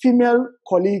as a female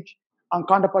colleague and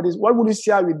counterparties, what would you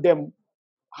share with them?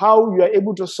 How you are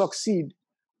able to succeed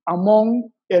among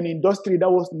an industry that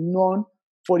was known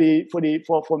for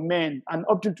men, and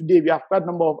up to today we have quite a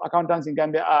number of accountants in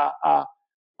Gambia are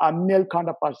male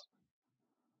counterparts.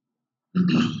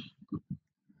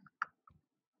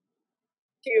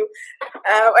 you.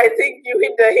 I think you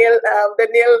hit the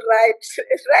nail right,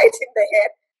 right in the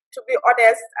head. To be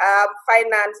honest,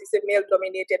 finance is a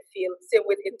male-dominated field. Same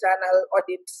with internal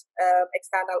audit,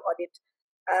 external audit.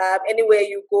 Anywhere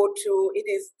you go to, it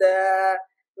is the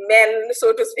men,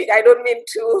 so to speak. I don't mean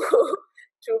to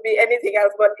to be anything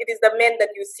else, but it is the men that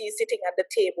you see sitting at the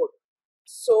table.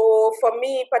 So for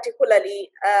me particularly,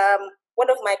 one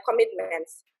of my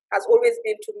commitments has always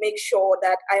been to make sure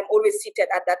that I'm always seated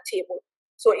at that table.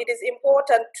 So it is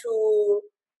important to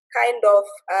kind of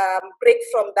break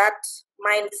from that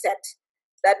mindset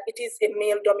that it is a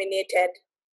male-dominated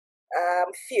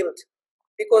field,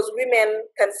 because women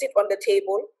can sit on the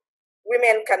table,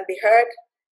 women can be heard,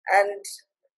 and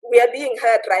we are being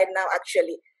heard right now,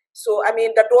 actually. So, I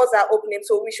mean, the doors are opening,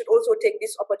 so we should also take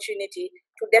this opportunity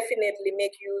to definitely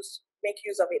make use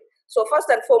of it. So first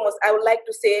and foremost, I would like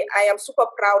to say I am super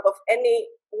proud of any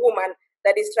woman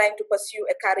that is trying to pursue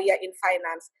a career in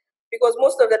finance, because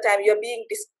most of the time you're being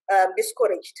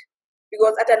discouraged.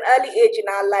 Because at an early age in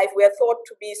our life, we are thought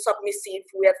to be submissive,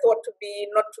 we are thought to be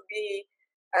not to be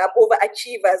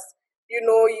overachievers. You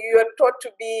know, you are taught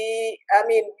to be, I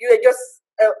mean, you are just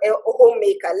a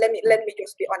homemaker. Let me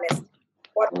just be honest.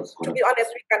 But to be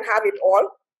honest, we can have it all.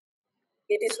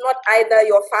 It is not either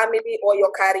your family or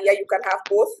your career. You can have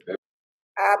both.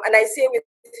 And I say with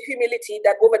humility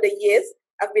that over the years,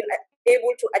 I've been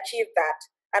able to achieve that.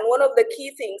 And one of the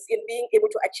key things in being able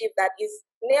to achieve that is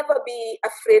never be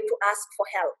afraid to ask for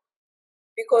help.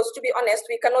 Because to be honest,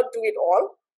 we cannot do it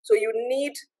all. So you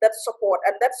need that support.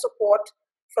 And that support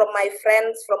from my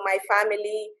friends, from my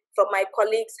family, from my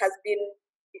colleagues has been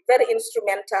very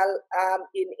instrumental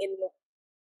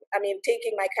in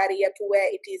taking my career to where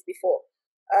it is before.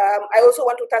 I also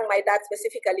want to thank my dad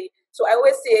specifically. So I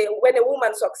always say when a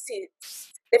woman succeeds,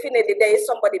 definitely there is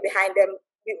somebody behind them.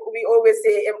 We always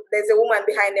say there's a woman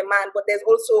behind a man, but there's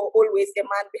also always a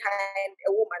man behind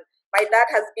a woman. My dad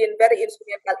has been very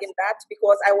instrumental in that,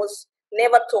 because I was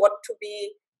never taught to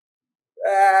be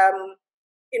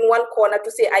in one corner to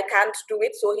say I can't do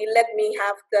it. So he let me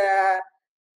have the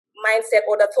mindset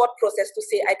or the thought process to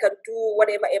say I can do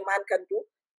whatever a man can do.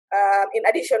 In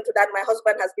addition to that, my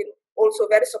husband has been also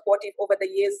very supportive over the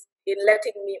years in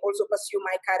letting me also pursue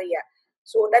my career.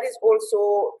 So that is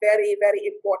also very, very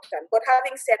important. But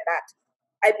having said that,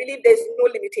 I believe there's no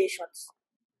limitations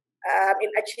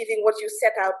in achieving what you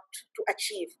set out to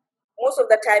achieve. Most of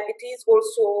the time, it is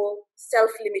also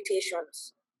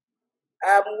self-limitations.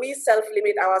 We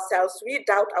self-limit ourselves, we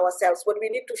doubt ourselves, but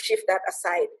we need to shift that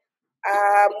aside.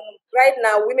 Right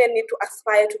now, women need to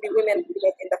aspire to be women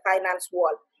in the finance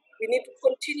world. We need to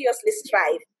continuously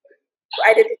strive to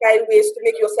identify ways to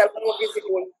make yourself more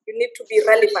visible. You need to be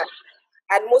relevant.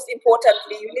 And most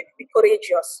importantly, you need to be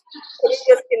courageous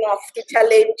enough to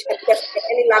challenge and question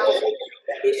any lack of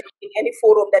representation in any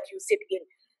forum that you sit in.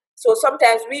 So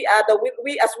sometimes we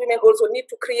as women also need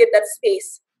to create that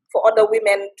space for other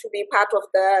women to be part of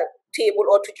the table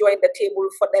or to join the table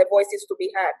for their voices to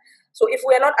be heard. So if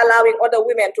we're not allowing other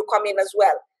women to come in as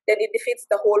well, then it defeats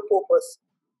the whole purpose.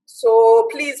 So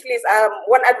please,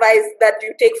 one advice that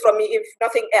you take from me, if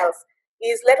nothing else,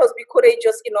 is let us be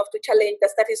courageous enough to challenge the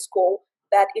status quo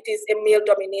that it is a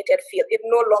male-dominated field. It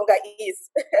no longer is.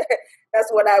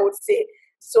 That's what I would say.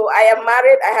 So I am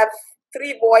married. I have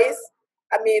 3 boys,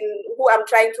 who I'm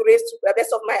trying to raise to the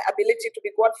best of my ability to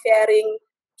be God-fearing,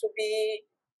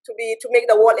 to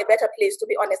make the world a better place, to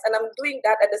be honest. And I'm doing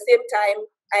that at the same time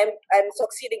I'm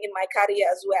succeeding in my career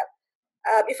as well.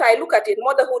 If I look at it,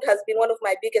 motherhood has been one of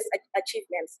my biggest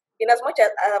achievements, in as much as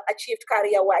I've achieved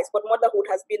career-wise, but motherhood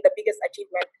has been the biggest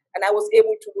achievement, and I was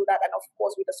able to do that, and of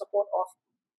course with the support of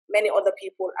many other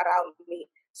people around me.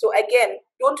 So again,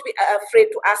 don't be afraid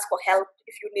to ask for help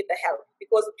if you need the help,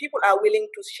 because people are willing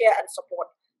to share and support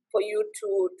for you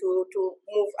to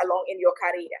move along in your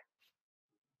career.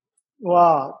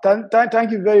 Wow, thank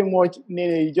you very much,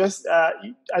 Neneh. You just, I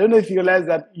don't know if you realize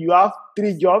that you have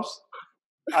 3 jobs.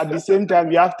 At the same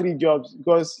time, you have 3 jobs,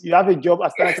 because you have a job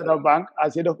at Standard Chartered Bank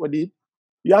as head of audit.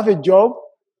 You have a job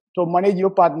to manage your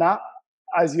partner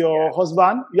as your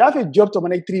husband. You have a job to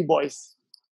manage 3 boys.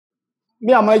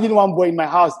 Me, I'm managing 1 boy in my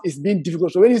house. It's been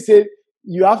difficult. So when you say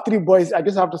you have 3 boys, I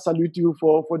just have to salute you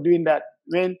for doing that.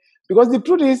 Because the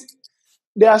truth is,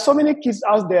 there are so many kids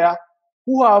out there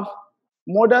who have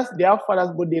mothers, they have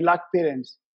fathers, but they lack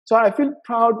parents. So I feel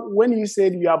proud when you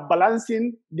said you are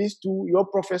balancing these 2, your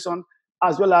profession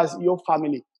as well as your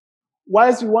family.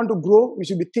 Whilst we want to grow, we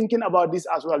should be thinking about this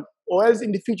as well. Or else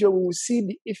in the future, we will see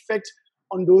the effect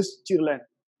on those children.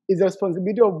 It's the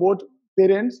responsibility of both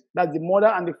parents, that's the mother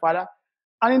and the father.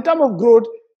 And in terms of growth,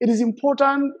 it is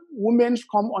important women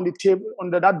come on the table,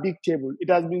 under that big table. It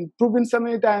has been proven so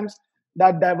many times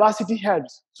that diversity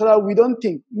helps, so that we don't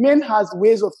think. Men has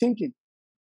ways of thinking.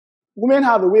 Women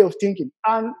have a way of thinking,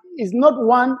 and it's not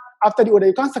one after the other.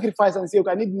 You can't sacrifice and say,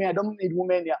 okay, I need men, I don't need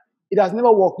women here. It has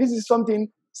never worked. This is something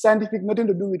scientific, nothing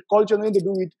to do with culture, nothing to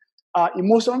do with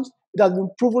emotions. It has been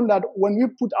proven that when we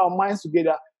put our minds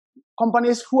together,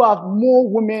 companies who have more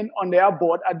women on their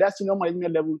board at that senior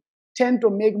management level tend to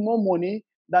make more money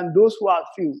than those who are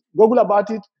few. Google about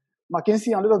it.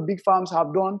 McKinsey and a lot of big firms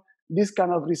have done this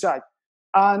kind of research.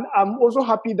 And I'm also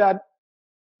happy that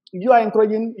you are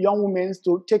encouraging young women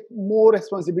to take more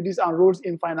responsibilities and roles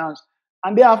in finance.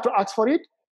 And they have to ask for it.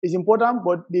 It's important,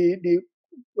 but the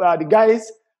guys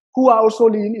who are also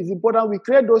leading, it's important we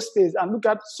create those space and look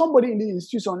at somebody in the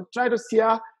institution, try to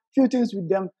share few things with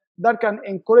them that can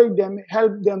encourage them,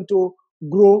 help them to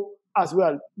grow as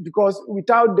well. Because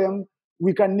without them,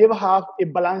 we can never have a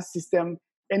balanced system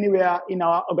anywhere in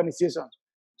our organization.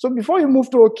 So before you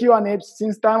move to a Q&A,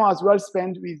 since time has well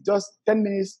spent with just 10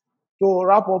 minutes to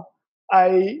wrap up,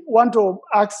 I want to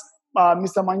ask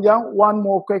Mr. Manjang one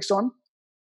more question.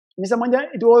 Mr. Manjang,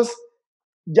 it was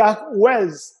Jack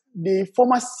Welch, the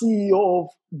former CEO of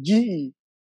GE,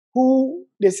 who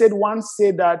they said once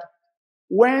said that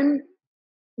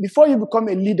before you become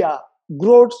a leader,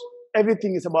 growth,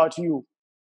 everything is about you.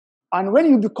 And when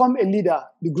you become a leader,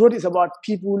 the growth is about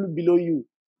people below you.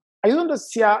 I just want to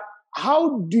share,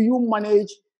 how do you manage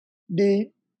the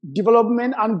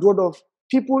development and growth of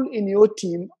people in your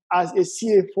team as a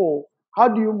CFO? How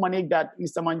do you manage that,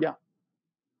 Mr. Manjang?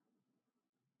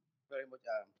 Very much,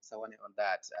 Sawaneh, on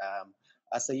that.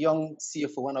 As a young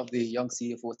CFO, one of the young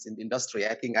CFOs in the industry,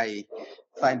 I think I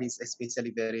find this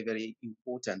especially very, very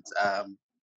important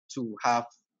to have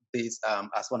this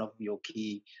as one of your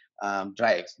key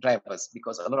drivers,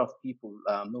 because a lot of people,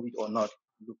 know it or not,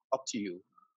 look up to you.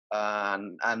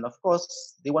 And of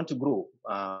course, they want to grow.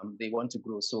 They want to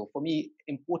grow. So for me,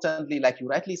 importantly, like you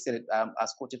rightly said,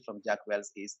 as quoted from Jack Welch,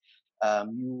 is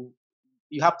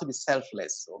you have to be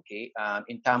selfless, okay,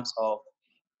 in terms of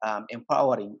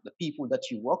empowering the people that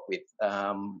you work with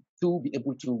to be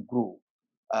able to grow.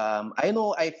 I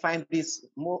know I find this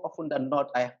more often than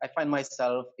not, I find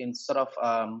myself in sort of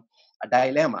a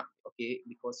dilemma, okay,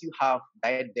 because you have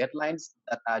deadlines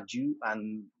that are due,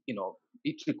 and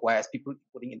it requires people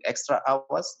putting in extra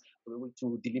hours to be able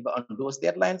to deliver on those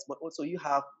deadlines, but also you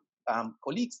have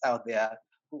colleagues out there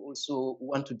who also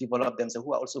want to develop themselves,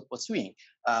 who are also pursuing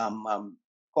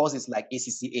causes like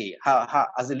ACCA. How,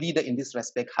 as a leader in this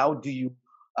respect, how do you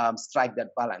strike that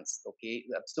balance? Okay,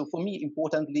 so for me,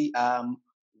 importantly,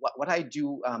 what I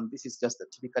do, this is just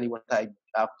typically what I've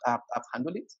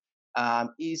handled it,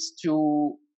 is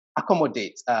to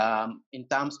accommodate in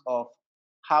terms of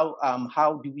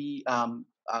how do we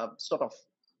sort of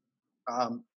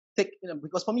take,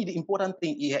 because for me the important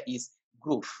thing here is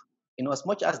growth. As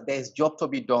much as there's job to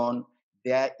be done,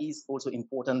 there is also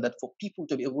important that for people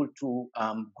to be able to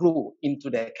grow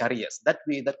into their careers. That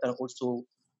way, that can also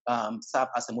serve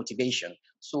as a motivation.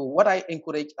 So what I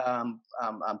encourage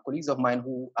colleagues of mine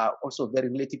who are also very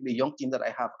relatively young team that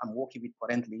I'm working with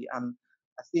currently, and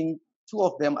I think two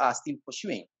of them are still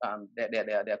pursuing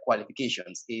their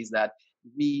qualifications, is that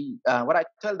what I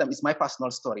tell them is my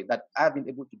personal story, that I've been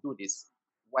able to do this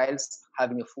whilst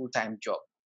having a full-time job.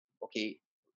 Okay,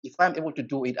 if I'm able to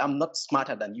do it, I'm not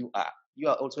smarter than you are. You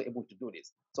are also able to do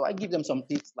this. So I give them some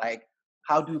tips like,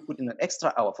 how do you put in an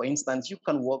extra hour? For instance, you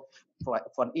can work for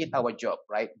an 8-hour job,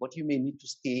 right? But you may need to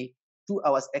stay 2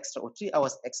 hours extra or 3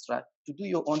 hours extra to do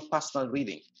your own personal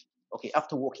reading, okay,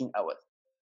 after working hours.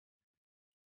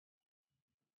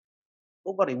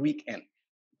 Over a weekend,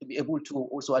 to be able to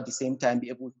also at the same time be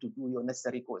able to do your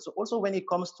necessary course. So also when it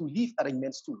comes to leave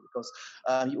arrangements too, because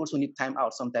you also need time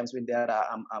out sometimes when there are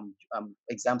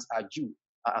exams are due,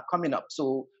 are coming up.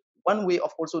 So one way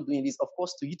of also doing this, of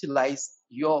course, to utilize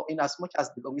in as much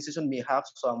as the organization may have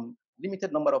some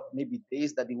limited number of maybe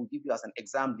days that they will give you as an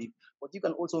exam leave, but you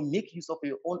can also make use of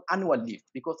your own annual leave.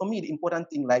 Because for me, the important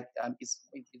thing, like it's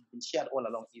been shared all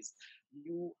along, is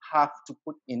you have to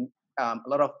put in a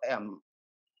lot of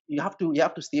you have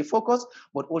to stay focused,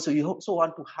 but also you have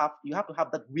to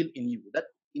have that will in you, that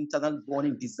internal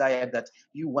burning desire that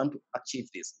you want to achieve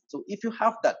this. So if you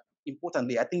have that,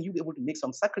 importantly, I think you'll be able to make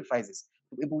some sacrifices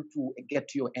to be able to get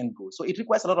to your end goal. So it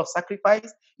requires a lot of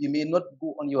sacrifice. You may not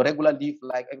go on your regular leave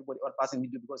like everybody else person will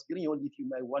do, because during your leave you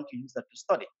might want to use that to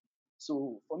study.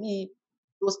 So for me,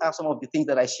 those are some of the things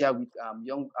that I share with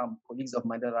young colleagues of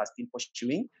mine that are still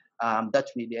pursuing. That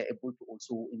way, they are able to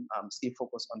also stay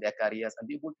focused on their careers and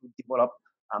be able to develop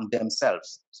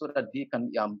themselves, so that they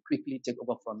can quickly take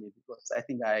over from me, because I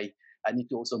think I need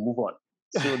to also move on.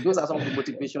 So those are some of the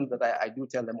motivations that I do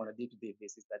tell them on a day-to-day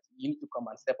basis, that you need to come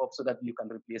and step up so that you can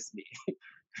replace me.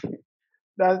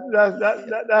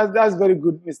 That's very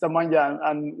good, Mr. Manjang,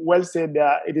 and well said.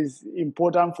 It is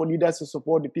important for leaders to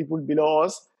support the people below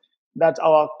us, that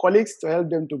our colleagues, to help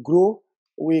them to grow.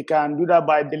 We can do that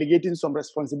by delegating some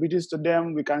responsibilities to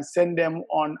them. We can send them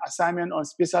on assignment on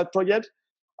special projects,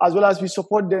 as well as we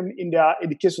support them in their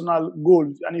educational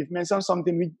goals. And if you mention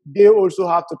something, they also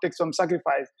have to take some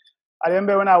sacrifice. I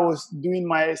remember when I was doing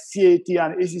my CAT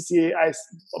and ACCA,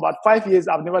 about 5 years,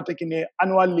 I've never taken an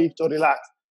annual leave to relax.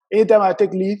 Anytime I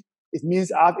take leave, it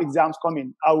means I have exams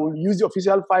coming. I will use the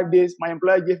official 5 days my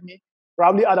employer gave me,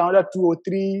 probably add another 2 or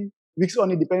 3 weeks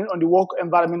only, depending on the work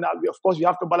environment. Of course, we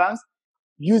have to balance,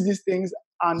 use these things,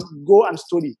 and go and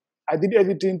study. I did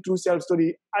everything through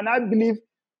self-study, and I believe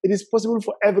it is possible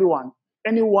for everyone.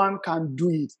 Anyone can do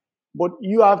it, but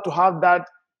you have to have that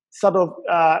sort of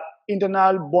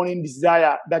internal burning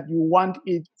desire that you want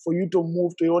it for you to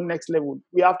move to your next level.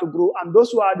 We have to grow, and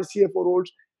those who are the CFO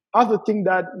roles have to think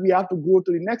that we have to grow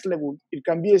to the next level. It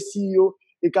can be a CEO,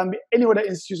 it can be any other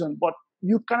institution, but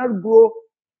you cannot grow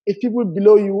if people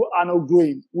below you are not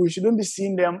growing. We shouldn't be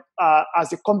seeing them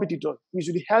as a competitor. We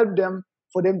should help them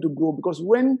for them to grow, because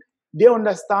when they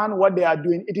understand what they are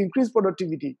doing, it increases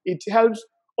productivity. It helps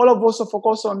all of us to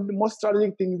focus on the most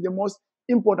strategic things, the most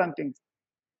important things.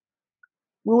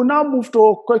 We will now move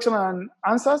to question and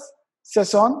answers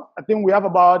session. I think we have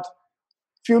about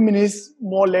few minutes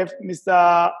more left.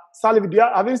 Mr. Salif,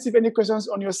 have you received any questions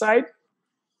on your side?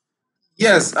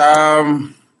 Yes.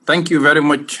 Thank you very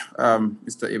much,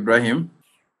 Mr. Ibrahim.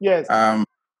 Yes.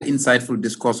 Insightful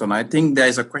discussion. I think there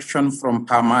is a question from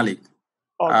Malik,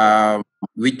 okay.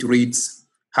 Which reads,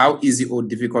 how easy or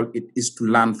difficult it is to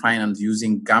learn finance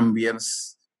using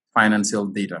Gambia's financial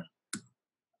data?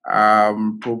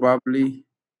 Probably.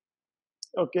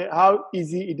 Okay, how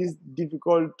easy it is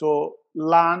difficult to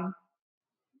learn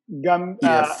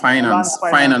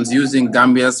finance using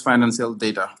Gambia's financial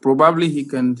data. Probably he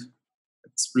can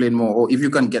explain more, or if you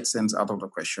can get sense out of the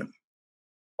question.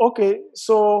 Okay,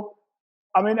 so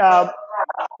I mean,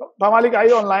 Pamalik, are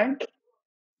you online?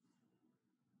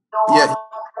 Yeah.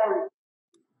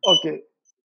 Okay.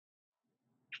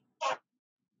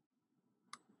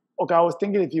 Okay, I was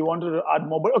thinking if you wanted to add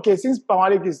more, but okay, since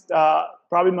Pamalik is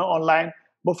probably not online,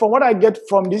 but from what I get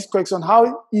from this question,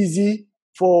 how easy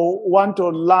for one to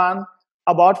learn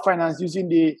about finance using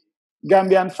the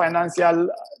Gambian financial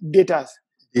data?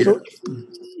 So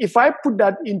if I put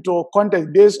that into context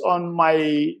based on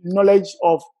my knowledge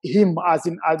of him, as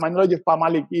my knowledge of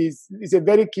Pamalik, is a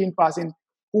very keen person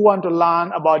who want to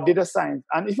learn about data science.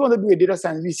 And if you want to do a data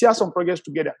science, we share some projects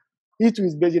together. He too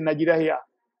is based in Nigeria here.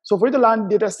 So for you to learn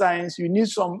data science, you need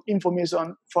some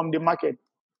information from the market.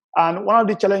 And one of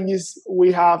the challenges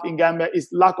we have in Gambia is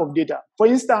lack of data. For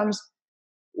instance,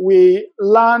 we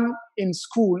learn in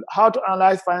school how to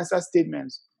analyze financial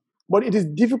statements, but it is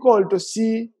difficult to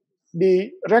see the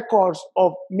records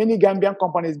of many Gambian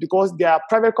companies because they are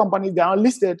private companies, they are not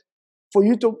listed, for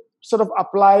you to sort of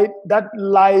apply that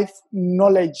live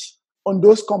knowledge on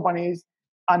those companies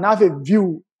and have a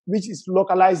view which is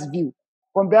localized view,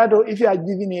 compared to if you are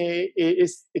giving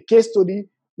a case study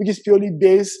which is purely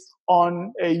based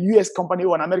on a US company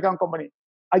or an American company.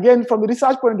 Again, from the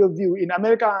research point of view, in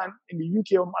America and in the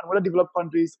UK and other developed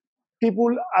countries,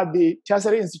 people at the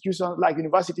tertiary institutions like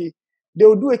university, they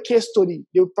will do a case study.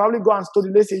 They will probably go and study,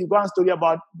 let's say you go and study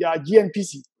about their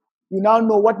GNPC. You now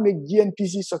know what makes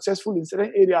GNPC successful in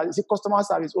certain areas. Is it customer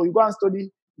service? Or you go and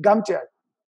study GAMTEL.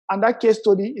 And that case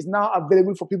study is now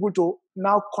available for people to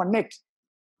now connect.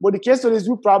 But the case studies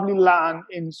we probably learn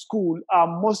in school are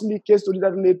mostly case studies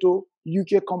that relate to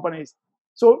UK companies.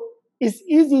 So it's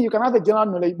easy, you can have a general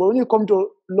knowledge, but when you come to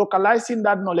localizing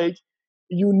that knowledge,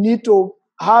 you need to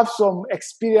have some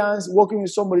experience working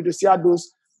with somebody to share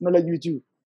those knowledge with you.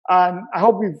 And I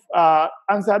hope we've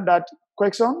answered that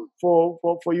question for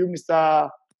you,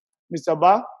 Mr.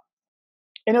 Ba.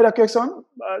 Any other question,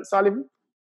 Salim?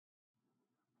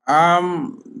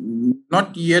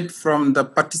 Not yet from the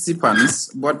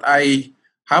participants, but I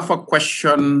have a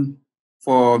question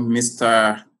for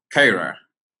Mr. Kaira.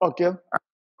 Okay.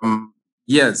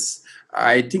 Yes,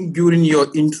 I think during your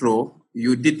intro,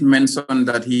 you did mention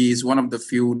that he is one of the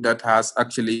few that has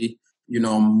actually,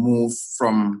 moved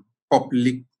from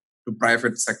public to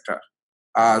private sector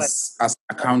as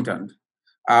accountant.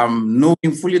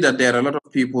 Knowing fully that there are a lot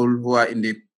of people who are in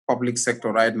the public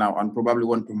sector right now and probably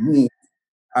want to move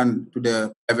and to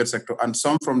the private sector, and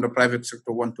some from the private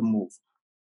sector want to move.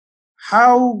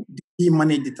 How did he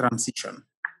manage the transition?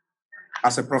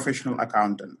 as a professional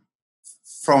accountant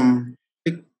from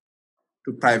public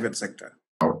to private sector?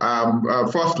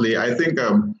 Firstly, I think,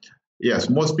 yes,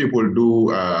 most people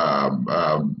do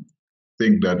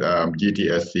think that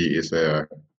GTSC is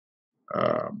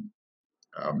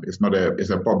it's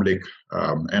a public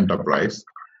enterprise,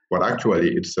 but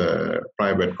actually it's a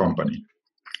private company.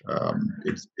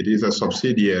 It is a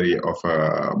subsidiary of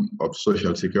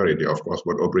Social Security, of course,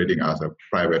 but operating as a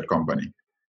private company.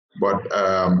 But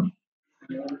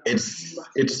it's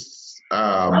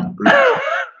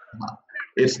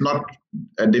not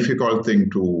a difficult thing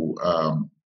to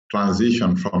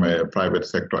transition from a private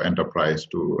sector enterprise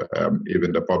to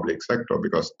even the public sector,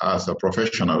 because as a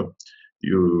professional,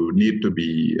 you need to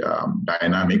be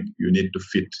dynamic. You need to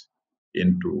fit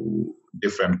into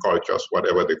different cultures,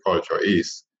 whatever the culture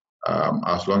is.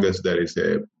 As long as there is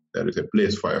a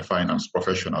place for a finance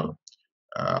professional,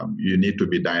 you need to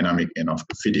be dynamic enough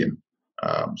to fit in.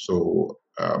 So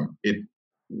it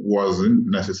wasn't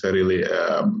necessarily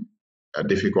a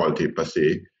difficulty per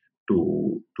se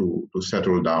to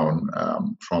settle down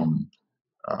from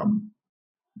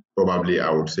probably,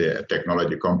 I would say, a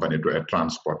technology company to a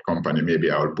transport company.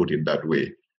 Maybe I will put it that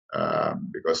way,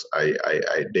 because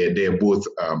they're both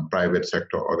private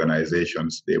sector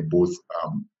organizations. They both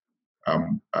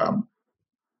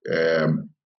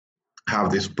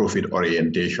have this profit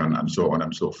orientation and so on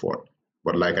and so forth.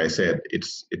 But like I said,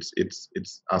 it's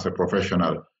as a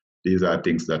professional, these are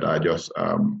things that are just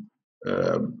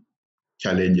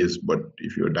challenges. But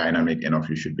if you're dynamic enough,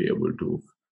 you should be able to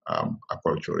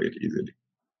acculturate easily.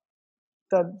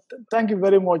 Thank you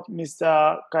very much,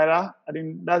 Mr. Kaira.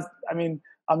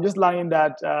 I'm just learning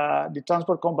that the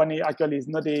transport company actually is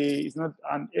not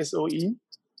an SOE.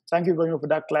 Thank you very much for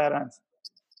that clearance.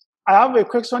 I have a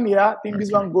question here. I think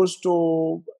this one goes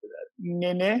to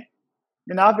Neneh.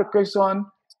 Then I have a question.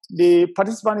 The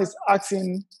participant is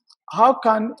asking, how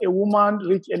can a woman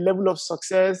reach a level of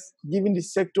success given the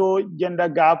sector gender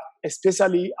gap,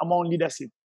 especially among leadership?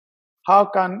 How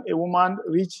can a woman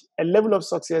reach a level of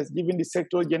success given the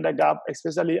sector gender gap,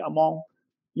 especially among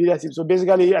leadership? So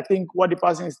basically, I think what the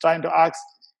person is trying to ask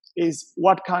is,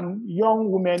 what can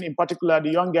young women, in particular the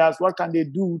young girls, what can they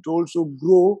do to also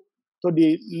grow to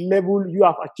the level you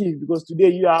have achieved? Because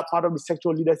today you are part of the sector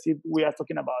leadership we are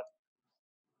talking about.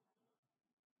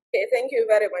 Okay, thank you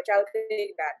very much. I'll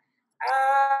take that.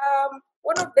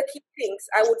 One of the key things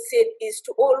I would say is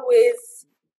to always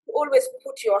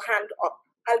put your hand up.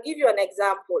 I'll give you an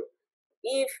example.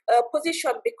 If a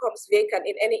position becomes vacant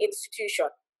in any institution,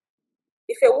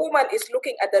 if a woman is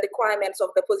looking at the requirements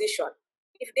of the position,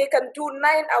 if they can do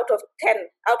 9 out of 10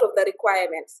 out of the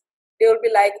requirements, they will be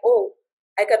like, oh,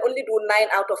 I can only do 9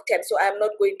 out of 10, so I'm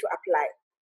not going to apply.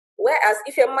 Whereas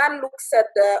if a man looks at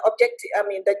the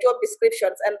job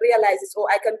descriptions and realizes, oh,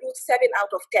 I can do 7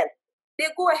 out of 10, they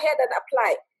go ahead and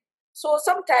apply. So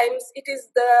sometimes it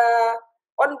is the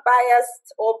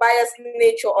unbiased or biased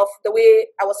nature of the way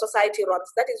our society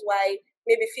runs. That is why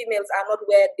maybe females are not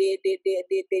where they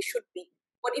should be.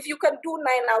 But if you can do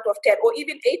 9 out of 10 or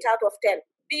even 8 out of 10,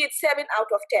 be it 7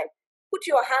 out of 10, put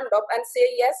your hand up and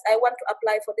say, yes, I want to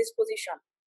apply for this position.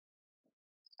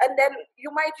 And then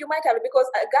you might have it, because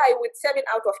a guy with 7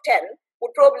 out of 10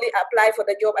 would probably apply for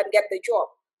the job and get the job.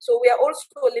 So we are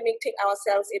also limiting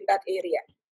ourselves in that area.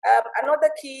 Another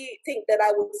key thing that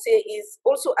I would say is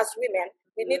also, as women,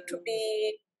 we need to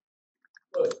be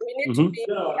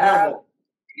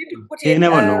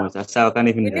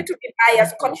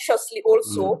biased consciously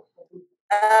also.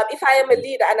 If I am a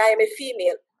leader and I am a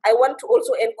female, I want to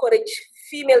also encourage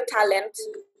female talent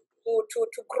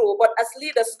to grow. But as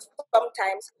leaders,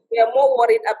 sometimes we are more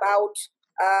worried about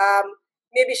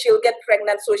maybe she'll get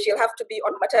pregnant, so she'll have to be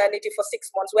on maternity for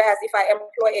 6 months. Whereas if I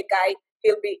employ a guy,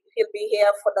 he'll be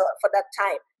here for that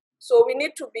time. So we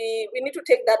need to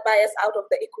take that bias out of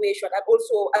the equation, and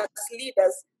also as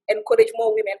leaders encourage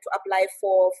more women to apply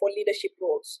for leadership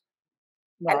roles.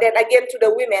 Right. And then again, to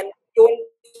the women,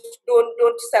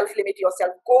 don't self-limit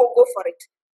yourself. Go for it.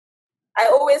 I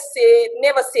always say,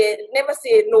 never say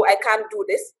no, I can't do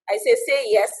this. I say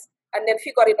yes, and then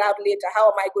figure it out later. How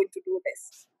am I going to do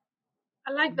this?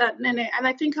 I like that, Neneh. And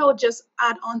I think I would just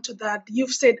add on to that.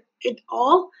 You've said it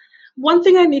all. One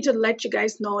thing I need to let you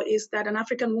guys know is that an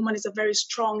African woman is a very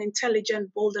strong,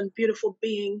 intelligent, bold, and beautiful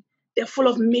being. They're full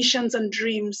of missions and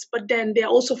dreams, but then they're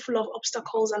also full of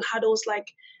obstacles and hurdles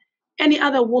like any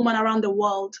other woman around the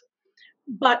world.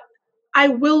 But I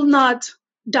will not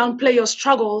downplay your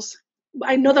struggles.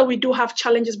 I know that we do have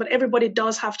challenges, but everybody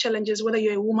does have challenges, whether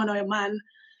you're a woman or a man.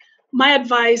 My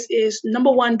advice is,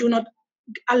 number one, do not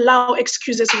allow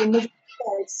excuses to remove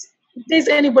yourselves. if there's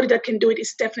anybody that can do it,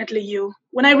 it's definitely you.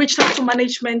 When I reached out to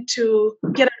management to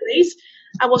get a raise,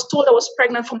 I was told I was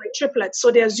pregnant for my triplets,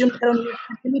 so they assumed I don't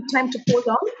need time to hold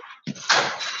on.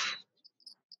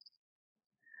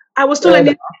 I was told I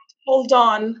need to hold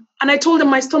on, and I told them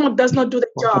my stomach does not do the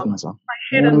job. My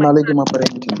head and my back.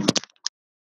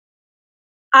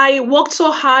 I worked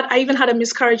so hard. I even had a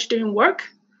miscarriage doing work.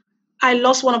 I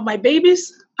lost one of my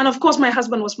babies, and of course, my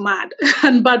husband was mad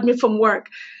and barred me from work.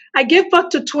 I gave birth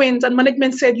to twins, and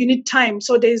management said you need time.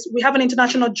 So we have an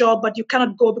international job, but you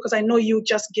cannot go because I know you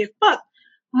just gave birth.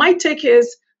 My take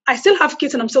is I still have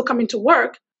kids, and I'm still coming to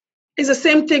work. It's the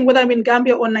same thing whether I'm in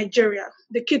Gambia or Nigeria.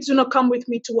 The kids do not come with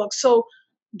me to work. So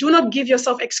do not give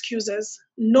yourself excuses.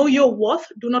 Know your worth.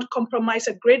 Do not compromise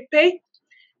a great pay.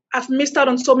 I've missed out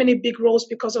on so many big roles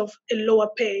because of a lower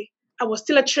pay. I was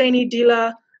still a trainee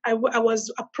dealer. I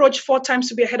was approached 4 times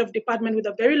to be a head of department with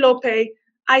a very low pay.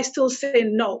 I still say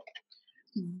no.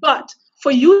 But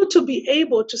for you to be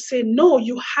able to say no,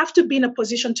 you have to be in a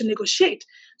position to negotiate.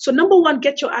 So number one,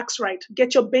 get your acts right.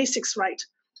 Get your basics right.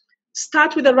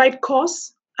 Start with the right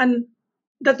course, and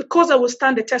that the course that will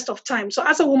stand the test of time. So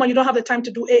as a woman, you don't have the time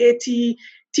to do AAT,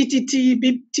 TTT,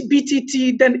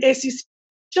 BTT, then ACC.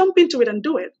 Jump into it and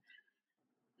do it.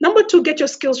 Number 2, get your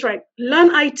skills right. Learn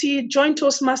IT, join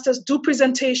Toastmasters, do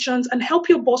presentations, and help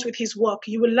your boss with his work.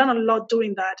 You will learn a lot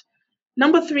doing that.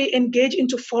 Number 3, engage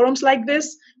into forums like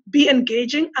this. Be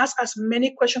engaging. Ask as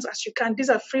many questions as you can. These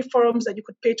are free forums that you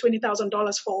could pay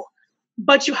 $20,000 for,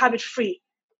 but you have it free.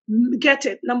 Get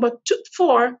it. Number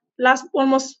 4,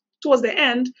 almost towards the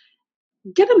end,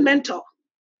 get a mentor.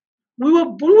 When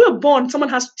we were born, someone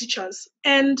has to teach us,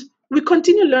 and we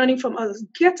continue learning from others.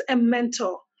 Get a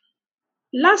mentor.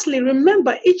 Lastly,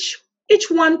 remember, each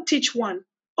one teach one.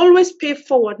 Always pay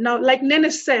forward. Now, like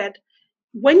Neneh said,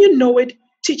 when you know it,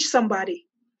 teach somebody.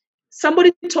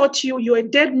 Somebody taught you, you're a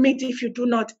dead meat if you do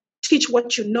not teach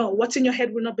what you know. What's in your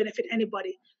head will not benefit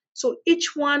anybody. So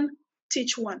each one,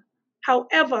 teach one.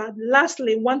 However,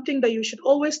 lastly, one thing that you should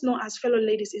always know as fellow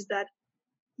ladies is that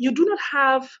you do not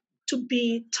have to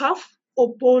be tough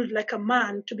or bold like a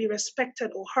man to be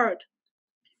respected or heard.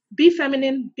 Be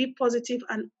feminine, be positive,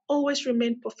 and always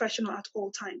remain professional at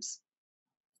all times.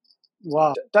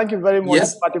 Wow. Thank you very much,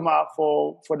 Yes. Fatima,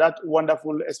 for that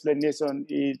wonderful explanation.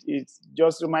 It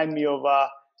just reminds me of a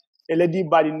lady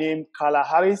by the name Carla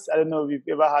Harris. I don't know if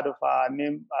you've ever heard of her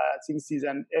name. I think she's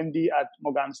an MD at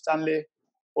Morgan Stanley.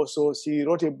 Also, she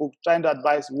wrote a book trying to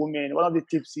advise women. One of the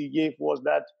tips she gave was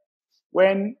that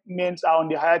when men are on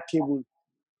the higher table,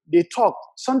 they talk.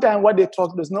 Sometimes what they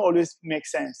talk does not always make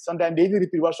sense. Sometimes they even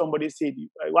repeat what somebody said.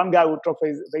 One guy will talk, for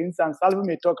instance, Salvo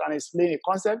may talk and explain a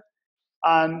concept,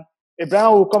 and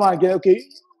Ebrima will come and get, okay,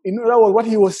 in other words, what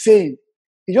he was saying,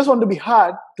 he just wanted to be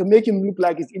hard to make him look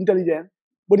like he's intelligent,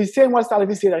 but he's saying what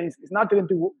Salafi said, and he's not telling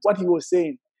people what he was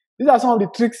saying. These are some of the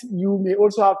tricks you may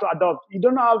also have to adopt. You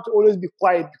don't have to always be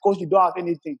quiet because you don't have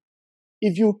anything.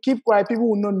 If you keep quiet, people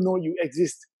will not know you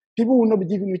exist. People will not be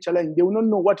giving you challenge. They will not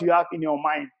know what you have in your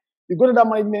mind. You go to that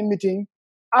management meeting,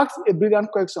 ask a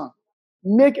brilliant question,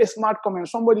 make a smart comment.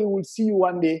 Somebody will see you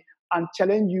one day and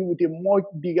challenge you with a much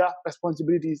bigger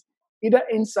responsibilities, either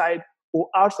inside or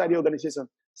outside the organization.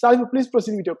 Salvi, please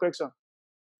proceed with your question.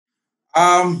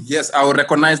 Yes, I will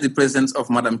recognize the presence of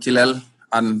Madam Chilel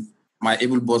and my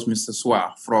able boss, Mr.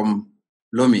 Swa from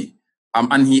Lomi.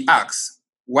 And he asks,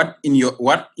 what in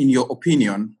your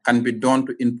opinion can be done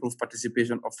to improve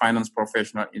participation of finance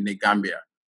professionals in the Gambia?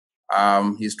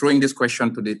 He's throwing this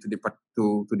question to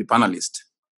the panelist.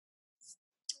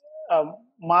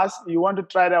 Mas, you want to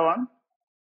try that one?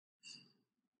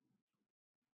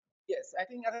 Yes, I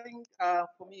think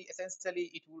for me, essentially,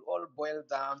 it will all boil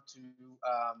down to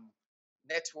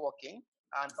networking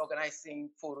and organizing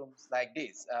forums like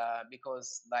this,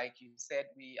 because, like you said,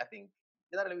 I think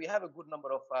generally we have a good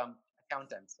number of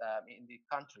accountants in the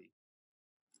country.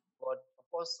 But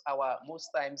of course,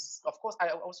 I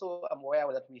also am aware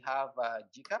that we have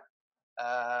JICA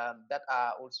that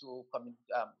are also coming,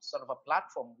 sort of a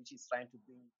platform which is trying to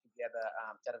bring together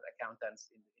chartered accountants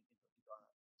in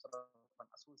sort of an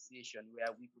association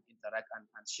where we could interact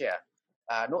and share.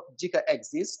 JICA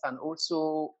exists, and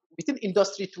also within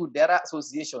industry too, there are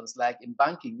associations like in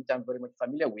banking, which I'm very much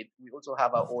familiar with. We also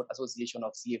have our own association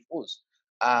of CFOs.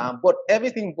 But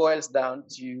everything boils down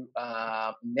to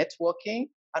networking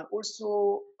and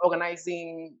also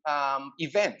organizing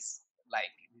events.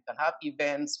 Like we can have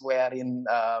events wherein,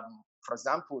 for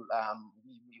example,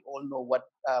 we all know what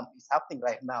is happening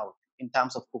right now in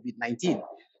terms of COVID-19.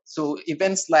 So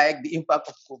events like the impact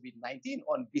of COVID-19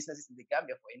 on businesses in the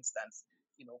Gambia, for instance,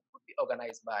 could be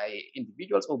organized by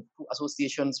individuals or through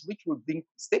associations, which will bring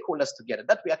stakeholders together.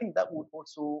 That way, I think that would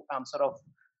also sort of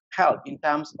help in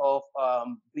terms of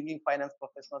bringing finance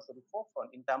professionals to the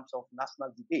forefront in terms of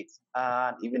national debates,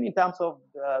 and even in terms of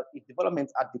the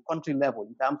developments at the country level,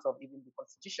 in terms of even the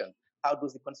constitution. How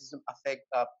does the constitution affect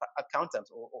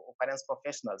accountants or finance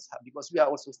professionals? Because we are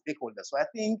also stakeholders. So I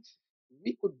think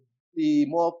we could be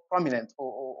more prominent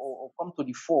or come to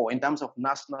the fore in terms of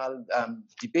national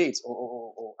debates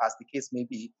or as the case may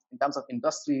be, in terms of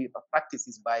industry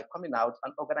practices, by coming out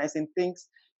and organizing things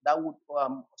that would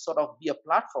sort of be a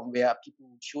platform where people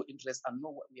would show interest and know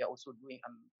what we are also doing.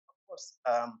 And of course,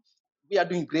 we are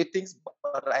doing great things,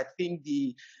 but I think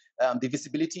the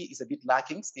visibility is a bit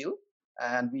lacking still.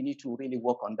 And we need to really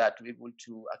work on that to be able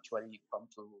to actually come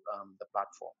to the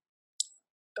platform.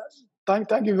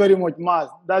 Thank you very much, Maz.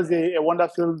 That's a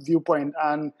wonderful viewpoint.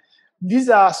 And these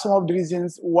are some of the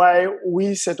reasons why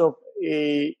we set up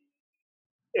a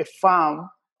farm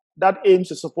that aims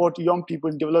to support young people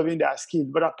in developing their skills.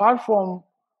 But apart from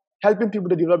helping people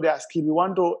to develop their skills, we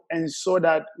want to ensure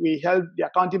that we help the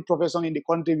accounting profession in the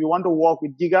country. We want to work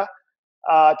with GIGA.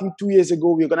 I think 2 years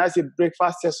ago, we organized a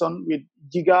breakfast session with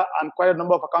GIGA, and quite a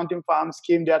number of accounting firms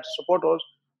came there to support us.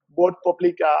 Both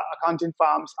public accounting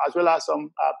firms as well as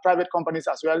some private companies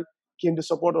as well came to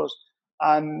support us.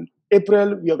 And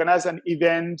April, we organized an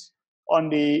event on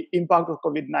the impact of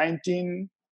COVID-19,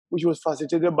 which was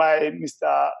facilitated by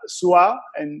Mr. Sua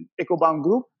and EcoBank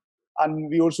Group. And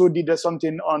we also did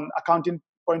something on accounting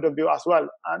point of view as well.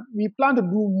 And we plan to do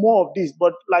more of this,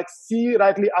 but like C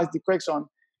rightly asked the question,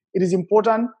 it is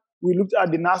important we looked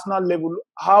at the national level,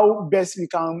 how best we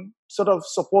can sort of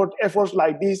support efforts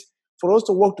like this for us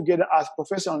to work together as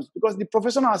professionals, because the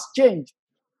profession has changed.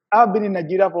 I've been in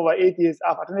Nigeria for over 8 years.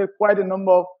 I've attended quite a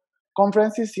number of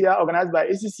conferences here organized by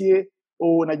ACCA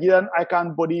or Nigerian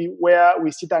ICANN body, where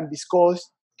we sit and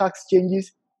discuss tax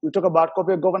changes. We talk about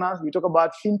corporate governance. We talk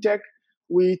about fintech.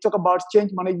 We talk about change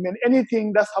management.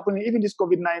 Anything that's happening, even this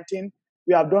COVID-19,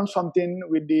 we have done something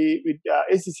with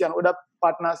ACCA and other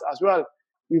partners as well.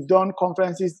 We've done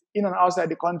conferences in and outside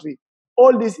the country.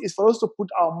 All this is for us to put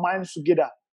our minds together.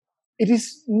 It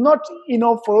is not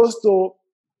enough for us to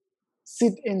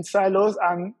sit in silos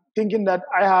and thinking that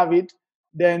I have it,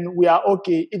 then we are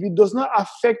okay. If it does not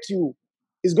affect you,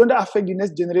 it's going to affect the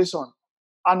next generation.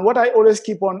 And what I always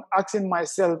keep on asking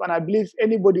myself, and I believe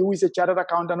anybody who is a chartered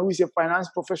accountant, who is a finance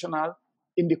professional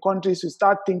in the country, should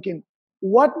start thinking,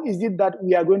 what is it that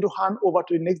we are going to hand over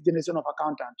to the next generation of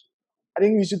accountants? I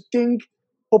think we should think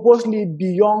purposely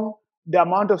beyond the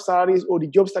amount of salaries or the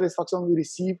job satisfaction we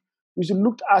receive. We should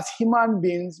look as human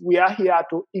beings. We are here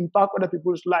to impact other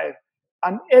people's lives.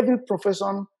 And every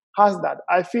profession has that.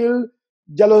 I feel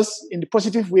jealous in the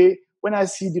positive way when I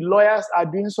see the lawyers are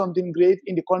doing something great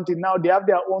in the country. Now they have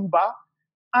their own bar.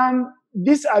 And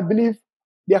this, I believe,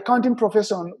 the accounting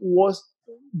profession was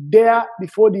there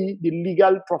before the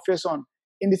legal profession,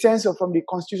 in the sense of from the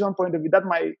constitution point of view. That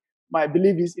my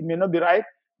belief is, it may not be right,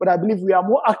 but I believe we are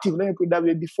more active, let me put it that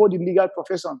way, before the legal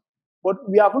profession. But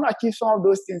we haven't achieved some of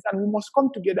those things, and we must come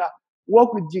together,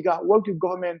 work with GIGA, work with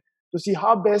government to see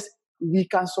how best we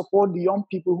can support the young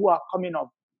people who are coming up.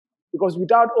 Because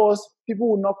without us,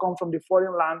 people will not come from the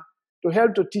foreign land to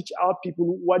help to teach our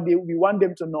people what we want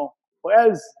them to know. Or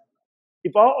else,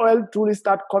 if our oil truly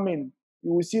start coming,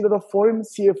 you will see a lot of foreign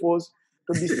CFOs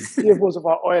to be CFOs of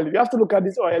our oil. We have to look at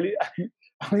this oil and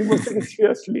we must take it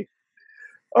seriously.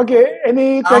 Okay,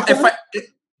 any questions?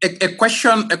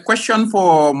 A question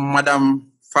for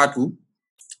Madam Fatou.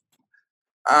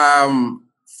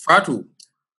 Fatou,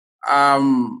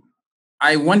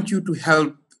 I want you to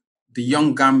help the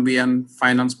young Gambian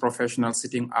finance professional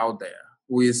sitting out there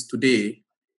who is today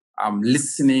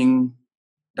listening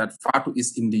that Fatou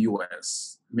is in the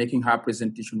US, making her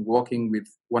presentation, working with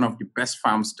one of the best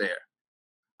firms there.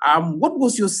 What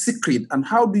was your secret and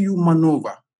how do you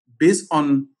maneuver based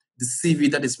on the CV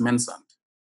that is mentioned?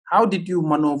 How did you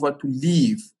maneuver to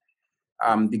leave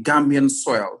the Gambian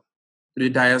soil to the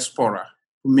diaspora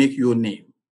to make your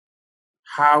name?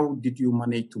 How did you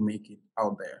manage to make it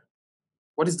out there?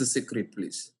 What is the secret,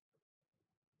 please?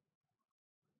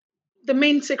 The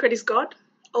main secret is God.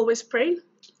 Always pray.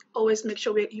 Always make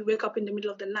sure you wake up in the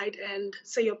middle of the night and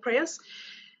say your prayers.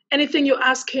 Anything you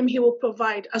ask him, he will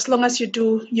provide, as long as you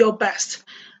do your best.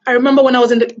 I remember when I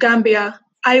was in the Gambia,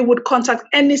 I would contact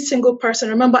any single person.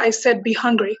 Remember, I said, be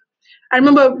hungry. I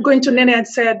remember going to Neneh and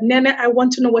said, Neneh, I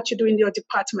want to know what you do in your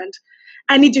department.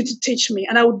 I need you to teach me.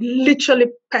 And I would literally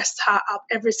pest her up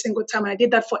every single time. And I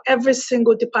did that for every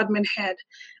single department head.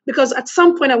 Because at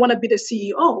some point I want to be the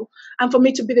CEO. And for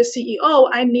me to be the CEO,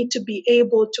 I need to be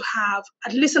able to have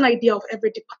at least an idea of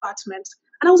every department.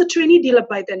 And I was a trainee dealer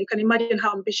by then. You can imagine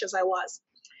how ambitious I was.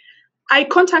 I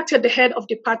contacted the head of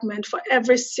department for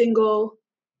every single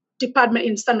department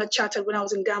in Standard Chartered when I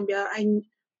was in Gambia.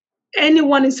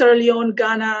 Anyone in Sierra Leone,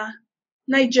 Ghana,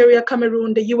 Nigeria,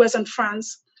 Cameroon, the US, and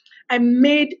France. I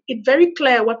made it very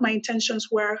clear what my intentions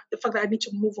were, the fact that I need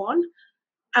to move on.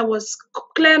 I was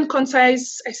clear and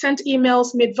concise. I sent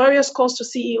emails, made various calls to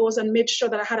CEOs, and made sure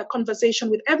that I had a conversation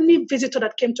with every visitor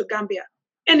that came to Gambia,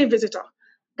 any visitor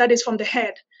that is from the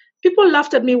head. People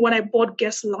laughed at me when I bought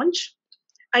guest lunch.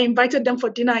 I invited them for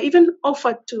dinner. I even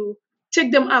offered to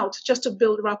take them out just to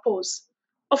build rapport.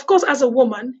 Of course, as a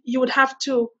woman, you would have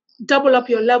to double up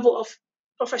your level of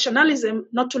professionalism,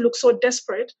 not to look so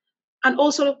desperate, and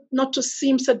also not to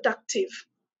seem seductive.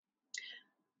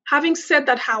 Having said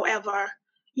that, however,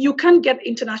 you can get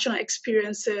international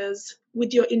experiences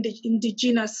with your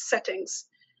indigenous settings.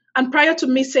 And prior to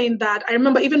me saying that, I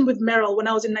remember even with Merrill, when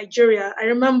I was in Nigeria, I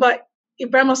remember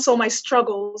Ebrima saw my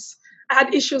struggles. I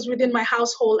had issues within my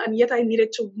household, and yet I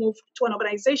needed to move to an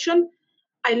organization.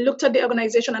 I looked at the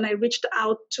organization and I reached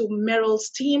out to Merrill's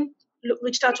team,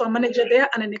 reached out to a manager there,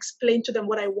 and then explained to them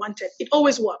what I wanted. It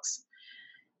always works.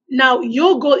 Now,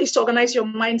 your goal is to organize your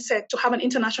mindset to have an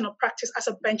international practice as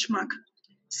a benchmark.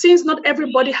 Since not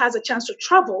everybody has a chance to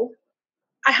travel,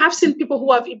 I have seen people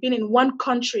who have been in one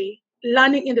country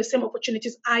learning in the same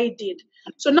opportunities I did.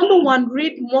 So number one,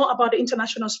 read more about the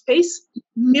international space,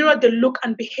 mirror the look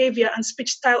and behavior and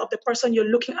speech style of the person you're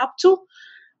looking up to.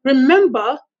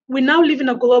 Remember, we now live in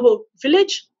a global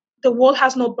village. The world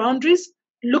has no boundaries.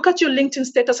 Look at your LinkedIn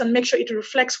status and make sure it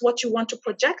reflects what you want to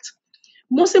project.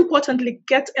 Most importantly,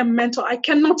 get a mentor. I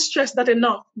cannot stress that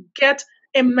enough. Get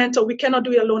a mentor. We cannot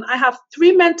do it alone. I have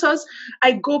 3 mentors.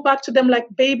 I go back to them like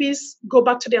babies go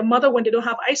back to their mother when they don't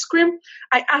have ice cream.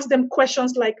 I ask them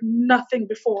questions like nothing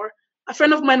before. A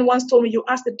friend of mine once told me, you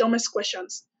ask the dumbest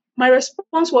questions. My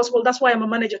response was, well, that's why I'm a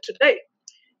manager today.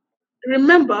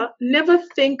 Remember, never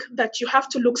think that you have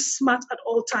to look smart at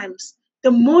all times.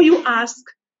 The more you ask,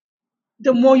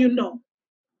 the more you know.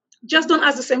 Just don't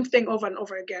ask the same thing over and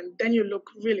over again. Then you look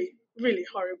really, really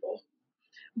horrible.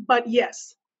 But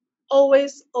yes,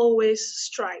 always, always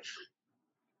strive.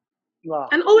 Wow.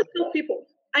 And always tell people,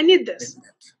 I need this.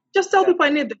 Just tell people I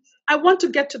need this. I want to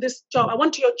get to this job. I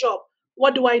want your job.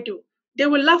 What do I do? They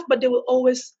will laugh, but they will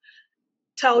always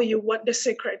tell you what the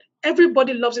secret.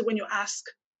 Everybody loves it when you ask,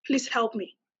 please help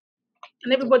me.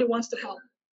 And everybody wants to help.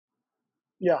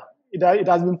 Yeah, it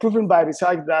has been proven by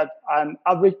research that an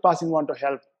average person wants to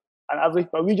help.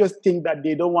 But we just think that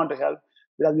they don't want to help.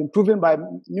 It has been proven by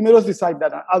numerous research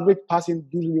that an average person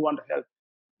do really want to help.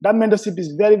 That mentorship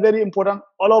is very, very important.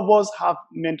 All of us have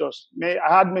mentors.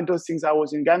 I had mentors since I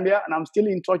was in Gambia, and I'm still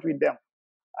in touch with them.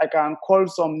 I can call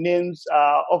some names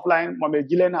offline. Mohamed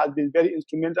Gilen has been very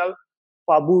instrumental.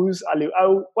 Fabuz, Ali,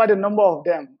 quite a number of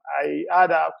them. I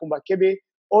had Kumba Kebe,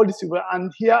 all these people. And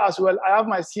here as well, I have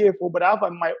my CFO, but I have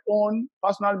my own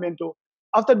personal mentor.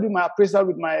 After doing my appraisal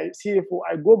with my CFO,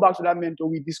 I go back to that mentor.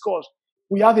 We discuss.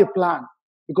 We have a plan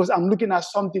because I'm looking at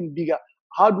something bigger.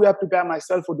 How do I prepare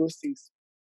myself for those things?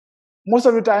 Most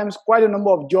of the times, quite a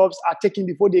number of jobs are taken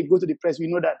before they go to the press. We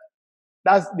know that.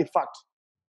 That's the fact.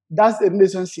 That's the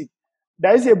relationship.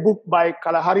 There is a book by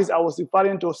Kalahari I was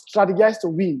referring to, Strategize to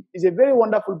Win. It's a very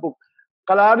wonderful book.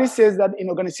 Kalahari says that in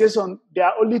organization, there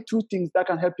are only 2 things that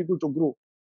can help people to grow.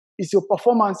 It's your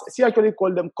performance. She actually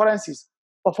called them currencies.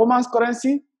 Performance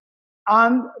currency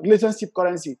and relationship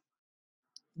currency.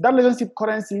 That relationship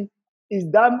currency is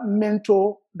that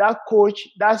mentor, that coach,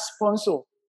 that sponsor.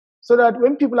 So that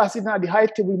when people are sitting at the high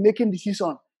table making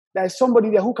decisions, there is somebody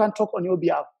there who can talk on your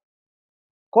behalf.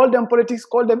 Call them politics,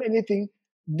 call them anything.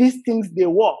 These things, they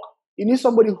work. You need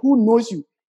somebody who knows you.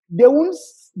 They won't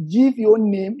give your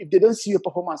name if they don't see your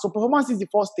performance. So performance is the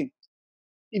first thing.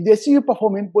 If they see you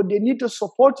performing, but they need to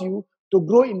support you to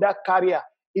grow in that career.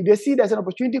 If they see there's an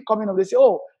opportunity coming up, they say,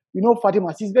 oh, you know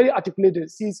Fatima, she's very articulated.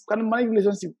 She's kind of managing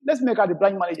relationship. Let's make her the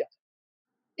branch manager.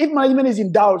 If management is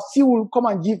in doubt, she will come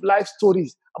and give life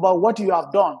stories about what you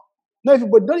have done. Not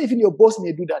even your boss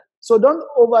may do that. So don't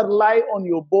over-rely on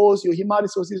your boss, your human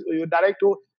resources, or your director,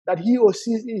 that he or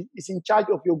she is in charge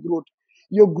of your growth.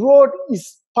 Your growth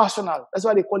is personal. That's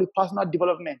why they call it personal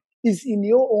development. It's in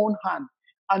your own hand,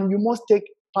 and you must take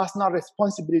personal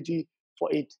responsibility for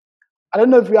it. I don't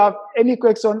know if you have any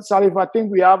questions. Sorry if I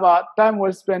think we have time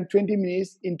well spent, 20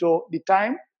 minutes into the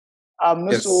time.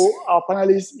 Yes. So our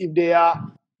panelists, if they are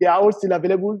all still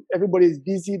available. Everybody is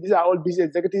busy. These are all busy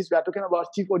executives. We are talking about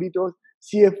chief auditors,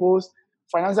 CFOs,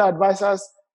 financial advisors.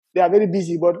 They are very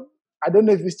busy, but I don't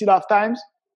know if we still have time.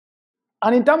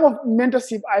 And in terms of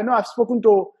mentorship, I know I've spoken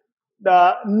to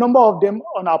the number of them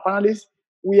on our panelists.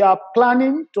 We are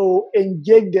planning to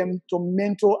engage them to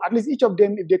mentor, at least each of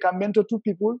them, if they can mentor 2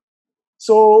 people.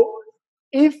 So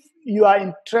if you are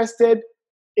interested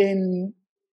in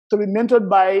to be mentored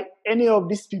by any of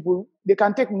these people, they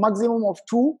can take maximum of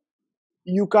 2.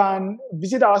 You can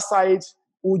visit our site.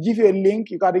 We'll give you a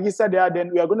link. You can register there. Then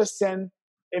we are going to send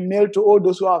a mail to all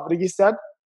those who have registered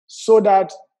so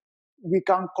that we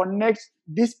can connect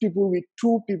these people with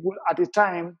 2 people at a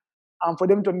time and for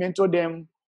them to mentor them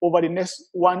over the next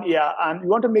 1 year. And we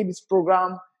want to make this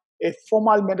program a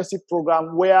formal mentorship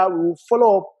program where we will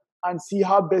follow up and see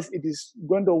how best it is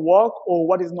going to work or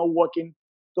what is not working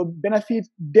to benefit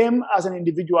them as an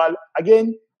individual.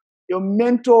 Again, your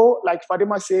mentor, like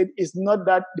Fatima said, is not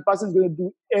that the person is going to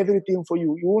do everything for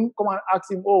you. You won't come and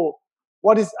ask him, oh,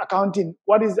 what is accounting?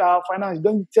 What is finance? You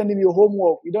don't send him your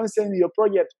homework. You don't send him your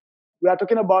project. We are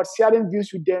talking about sharing views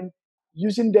with them,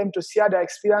 using them to share their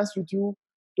experience with you,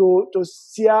 to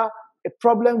share a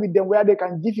problem with them where they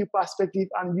can give you perspective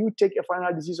and you take a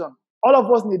final decision. All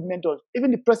of us need mentors.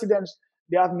 Even the presidents,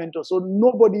 they have mentors. So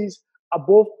nobody's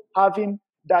above having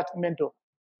that mentor.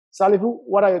 Salifu,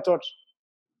 what are your thoughts?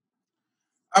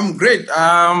 Great.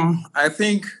 I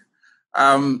think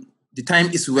the time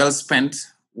is well spent.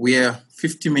 We're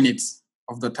 50 minutes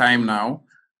of the time now.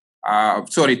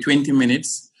 20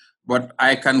 minutes. But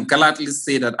I can gladly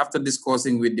say that after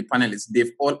discussing with the panelists,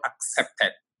 they've all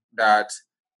accepted that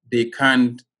they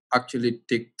can't actually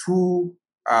take 2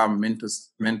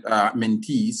 mentees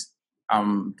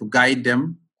to guide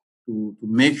them, to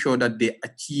make sure that they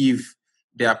achieve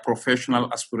their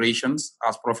professional aspirations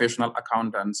as professional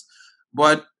accountants.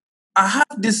 But I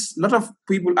have this lot of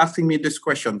people asking me this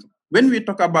question. When we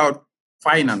talk about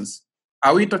finance,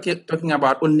 are we talking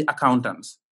about only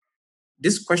accountants?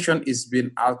 This question is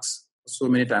being asked so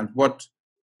many times, but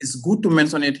it's good to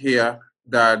mention it here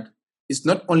that it's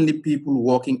not only people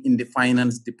working in the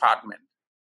finance department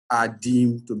are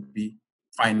deemed to be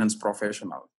finance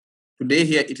professional. Today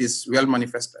here it is well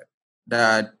manifested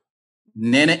that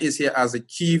Neneh is here as a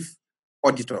chief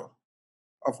auditor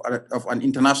of an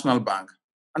international bank,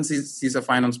 and she's a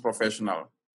finance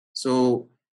professional. So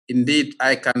indeed,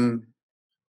 I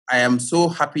am so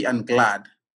happy and glad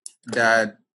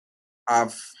that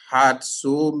I've had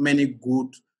so many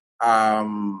good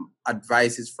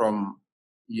advices from,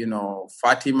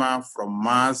 Fatima, from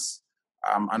Mas,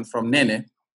 and from Neneh,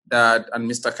 and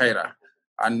Mr. Kaira.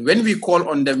 And when we call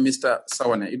on them, Mr.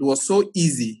 Sawaneh, it was so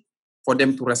easy for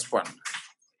them to respond.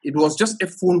 It was just a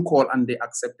phone call and they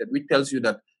accepted, which tells you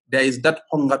that there is that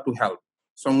hunger to help.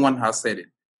 Someone has said it.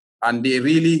 And they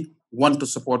really want to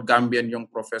support Gambian young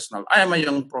professional. I am a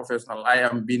young professional. I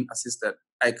am being assisted.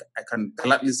 I can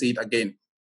gladly say it again.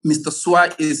 Mr.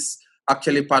 Swa is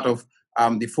actually part of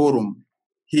the forum.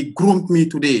 He groomed me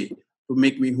today to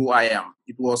make me who I am.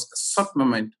 It was a short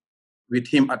moment with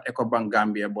him at EcoBank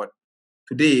Gambia, but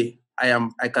today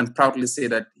I can proudly say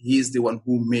that he is the one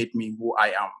who made me who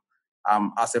I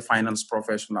am as a finance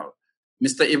professional.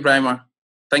 Mr. Ebrima,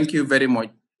 thank you very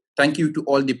much. Thank you to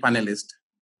all the panelists.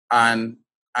 And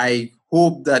I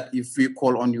hope that if we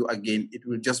call on you again, it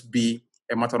will just be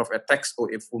a matter of a text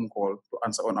or a phone call to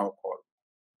answer on our call.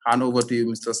 Hand over to you,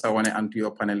 Mr. Sawaneh, and to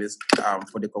your panelists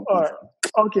for the conclusion.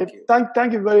 Okay,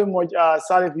 thank you very much,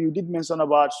 Salif. You did mention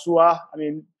about SUA. I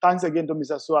mean, thanks again to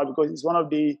Mr. SUA because he's one of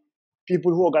the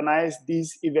people who organized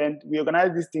this event. We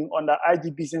organized this thing under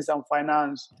IG Business and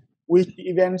Finance, which the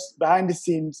events behind the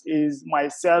scenes is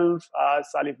myself,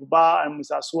 Salif Ba, and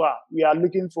Mr. SUA. We are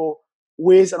looking for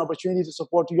ways and opportunities to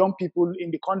support young people in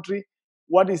the country.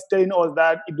 What is telling us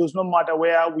that it does not matter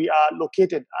where we are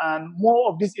located. And more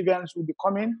of these events will be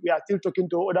coming. We are still talking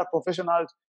to other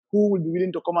professionals who will be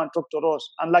willing to come and talk to us.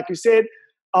 And like you said,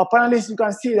 our panelists, you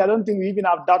can see, I don't think we even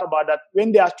have doubt about that.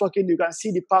 When they are talking, you can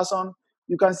see the person,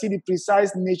 you can see the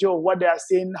precise nature of what they are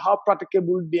saying, how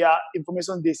practicable their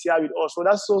information they share with us. So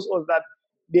that shows us that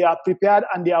they are prepared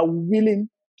and they are willing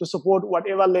to support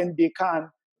whatever length they can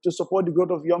to support the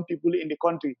growth of young people in the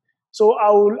country. So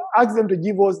I will ask them to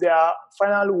give us their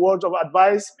final words of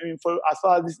advice as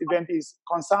far as this event is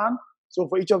concerned. So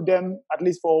for each of them, at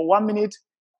least for 1 minute,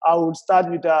 I would start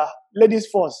with ladies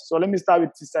first. So let me start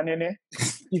with Sister Neneh,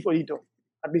 Chief Auditor.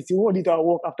 At least you auditor our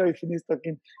work after we finish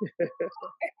talking.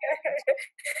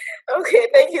 Okay,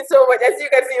 thank you so much. As you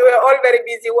can see, we're all very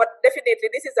busy. Definitely,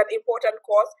 this is an important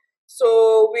course.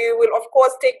 So we will, of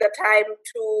course, take the time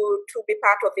to be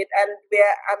part of it, and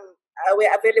we're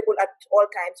available at all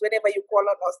times. Whenever you call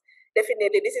on us,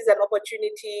 definitely, this is an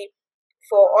opportunity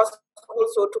for us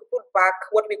also to put back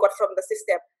what we got from the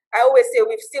system. I always say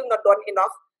we've still not done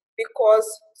enough because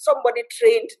somebody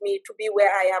trained me to be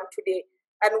where I am today.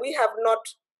 And we have not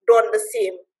done the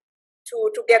same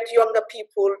to get younger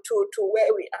people to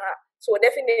where we are. So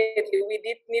definitely we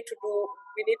need to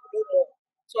do more.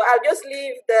 So I'll just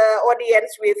leave the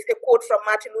audience with a quote from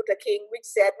Martin Luther King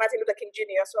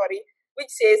Jr., which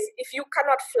says, if you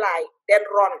cannot fly, then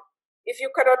run. If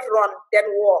you cannot run, then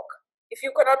walk. If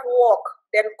you cannot walk,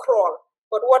 then crawl.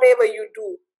 But whatever you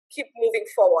do, keep moving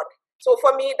forward. So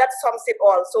for me, that sums it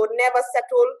all. So never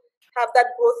settle, have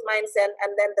that growth mindset,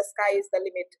 and then the sky is the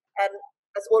limit. And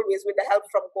as always, with the help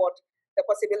from God, the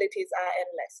possibilities are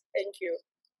endless. Thank you.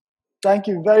 Thank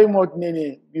you very much,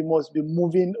 Neneh. We must be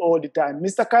moving all the time.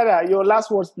 Mr. Kaira, your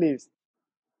last words, please.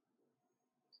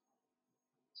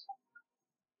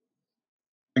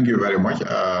 Thank you very much.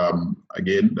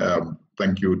 Again,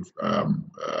 thank you,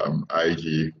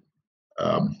 IG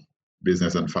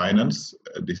Business and Finance.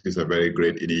 This is a very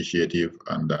great initiative,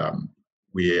 and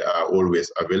we are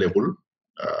always available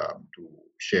to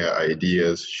share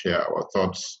ideas, share our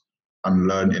thoughts, and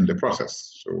learn in the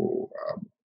process. So,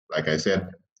 like I said,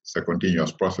 it's a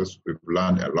continuous process. We've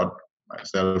learned a lot,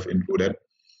 myself included.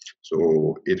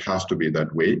 So it has to be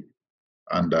that way.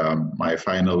 And my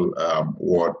final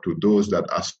word to those that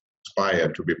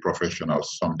aspire to be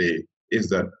professionals someday is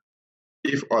that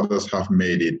if others have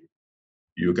made it,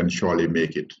 you can surely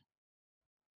make it.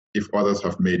 If others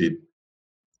have made it,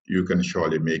 you can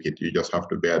surely make it. You just have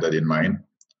to bear that in mind.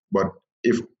 But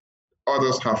if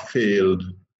others have failed,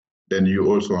 then you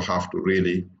also have to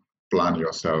really plan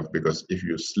yourself, because if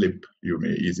you slip, you may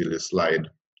easily slide.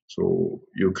 So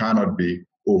you cannot be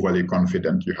overly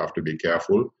confident. You have to be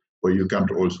careful, but you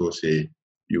can't also say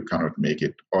you cannot make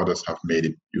it. Others have made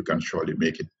it. You can surely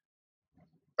make it.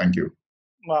 Thank you.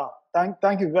 Wow,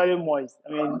 thank you very much.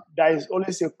 I mean, there is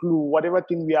always a clue. Whatever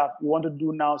thing we want to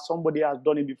do now, somebody has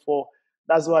done it before.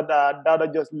 That's what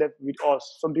Dawda just left with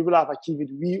us. Some people have achieved it.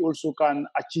 We also can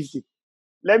achieve it.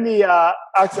 Let me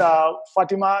ask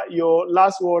Fatima your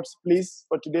last words, please,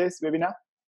 for today's webinar.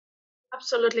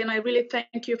 Absolutely, and I really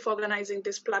thank you for organizing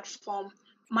this platform.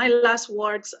 My last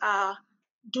words are,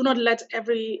 do not let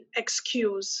every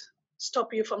excuse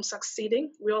stop you from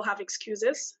succeeding. We all have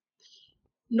excuses.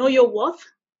 Know your worth.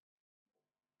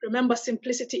 Remember,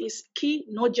 simplicity is key.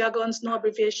 No jargons, no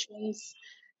abbreviations.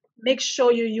 Make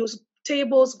sure you use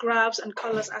tables, graphs, and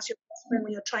colors as your best friend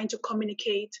when you're trying to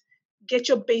communicate. Get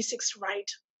your basics right.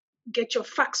 Get your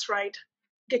facts right.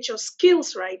 Get your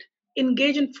skills right.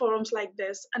 Engage in forums like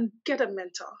this and get a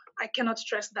mentor. I cannot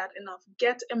stress that enough.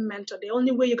 Get a mentor. The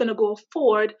only way you're going to go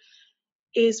forward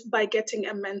is by getting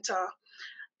a mentor.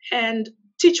 And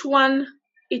teach one,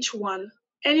 each one.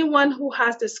 Anyone who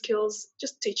has the skills,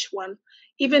 just teach one.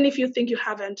 Even if you think you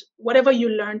haven't, whatever you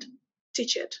learned,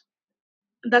 teach it.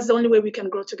 And that's the only way we can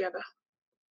grow together.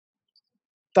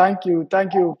 Thank you,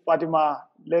 Fatima.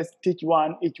 Let's teach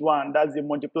one, each one. That's the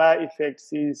multiplier effect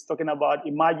she's talking about.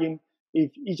 Imagine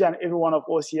if each and every one of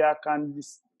us here can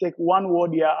take one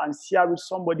word here and share with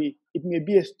somebody. It may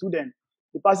be a student.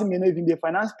 The person may not even be a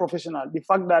finance professional. The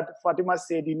fact that Fatima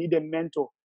said you need a mentor,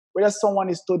 whether someone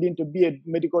is studying to be a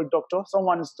medical doctor,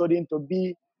 someone is studying to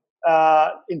be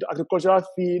into agricultural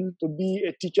field, to be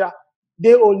a teacher,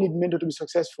 they all need mentor to be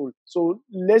successful. So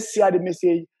let's share the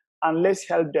message and let's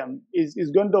help them.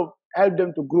 It's going to help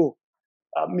them to grow.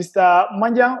 Mr.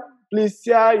 Manjang, please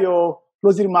share your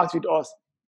closing remarks with us.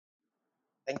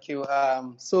 Thank you.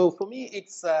 So for me,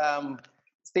 it's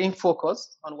staying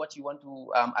focused on what you want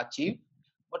to achieve.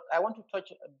 But I want to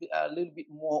touch a little bit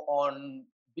more on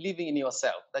believing in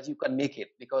yourself, that you can make it.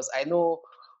 Because I know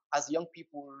as young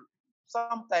people,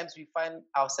 sometimes we find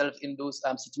ourselves in those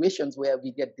situations where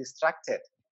we get distracted.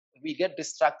 We get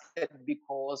distracted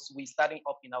because we're starting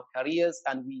up in our careers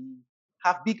and we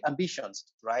have big ambitions,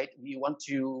 right? We want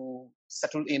to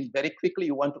settle in very quickly.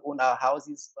 We want to own our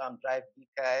houses, drive big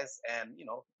cars, and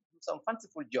do some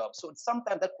fanciful jobs. So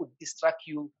sometimes that could distract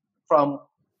you from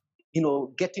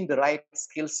getting the right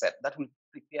skill set that will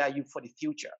prepare you for the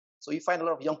future. So you find a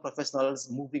lot of young professionals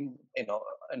moving,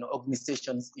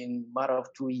 organizations in a matter of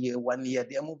 2 years, 1 year,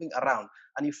 they are moving around,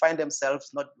 and you find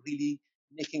themselves not really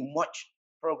making much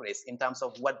progress in terms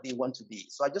of what they want to be.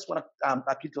 So I just want to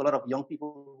appeal to a lot of young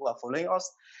people who are following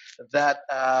us that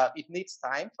it needs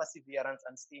time, perseverance,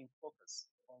 and staying focused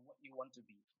on what you want to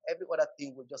be. Every other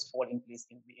thing will just fall in place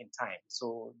in time.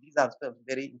 So these are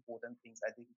very important things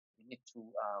I think we need to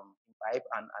imbibe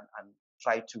and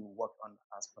try to work on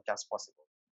as much as possible.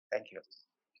 Thank you.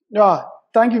 Yeah,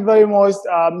 thank you very much,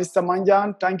 Mr.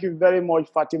 Manjang. Thank you very much,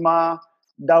 Fatima,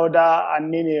 Dawda,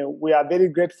 and Neneh. We are very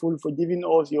grateful for giving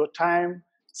us your time,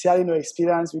 sharing your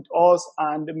experience with us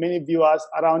and many viewers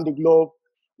around the globe.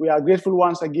 We are grateful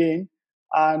once again.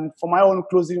 And for my own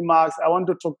closing remarks, I want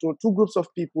to talk to two groups of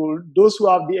people. Those who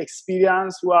have the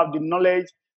experience, who have the knowledge,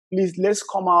 please let's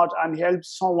come out and help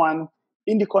someone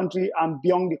in the country and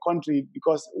beyond the country.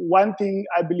 Because one thing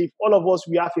I believe, all of us,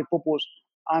 we have a purpose.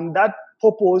 And that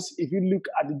purpose, if you look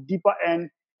at the deeper end,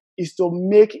 is to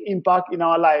make impact in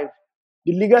our life.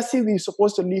 The legacy we're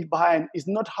supposed to leave behind is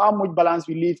not how much balance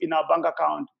we leave in our bank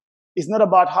account. It's not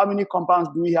about how many compounds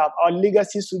do we have. Our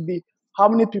legacy should be how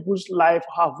many people's life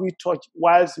have we touched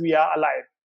whilst we are alive.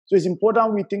 So it's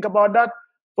important we think about that.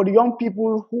 For the young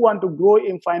people who want to grow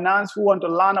in finance, who want to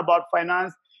learn about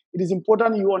finance, it is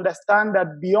important you understand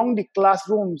that beyond the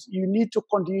classrooms, you need to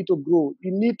continue to grow.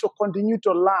 You need to continue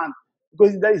to learn,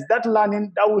 because there is that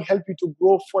learning that will help you to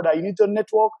grow further. You need to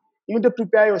network. You need to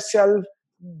prepare yourself.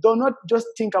 Do not just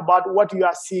think about what you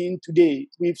are seeing today.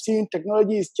 We've seen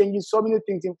technology is changing so many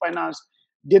things in finance.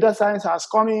 Data science has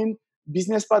come in,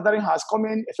 business partnering has come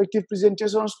in, effective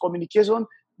presentations, communication.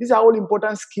 These are all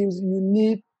important skills you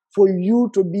need for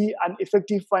you to be an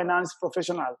effective finance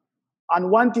professional. And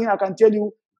one thing I can tell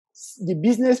you, the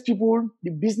business people,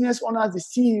 the business owners, the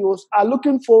CEOs are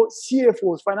looking for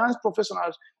CFOs, finance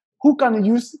professionals, who can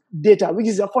use data, which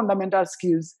is a fundamental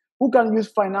skills, who can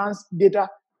use finance data,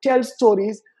 tell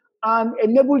stories, and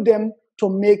enable them to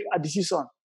make a decision.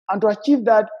 And to achieve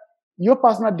that, your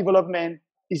personal development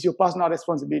is your personal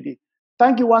responsibility.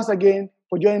 Thank you once again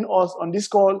for joining us on this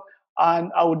call.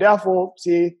 And I would therefore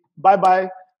say bye-bye.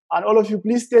 And all of you,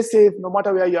 please stay safe no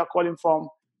matter where you are calling from.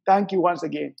 Thank you once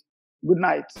again. Good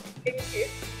night. Thank you.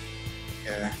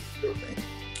 Yeah.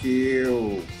 Thank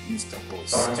you, Mr.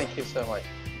 Host. Thank you so much.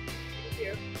 Thank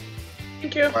you.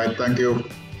 Thank you. All right, thank you.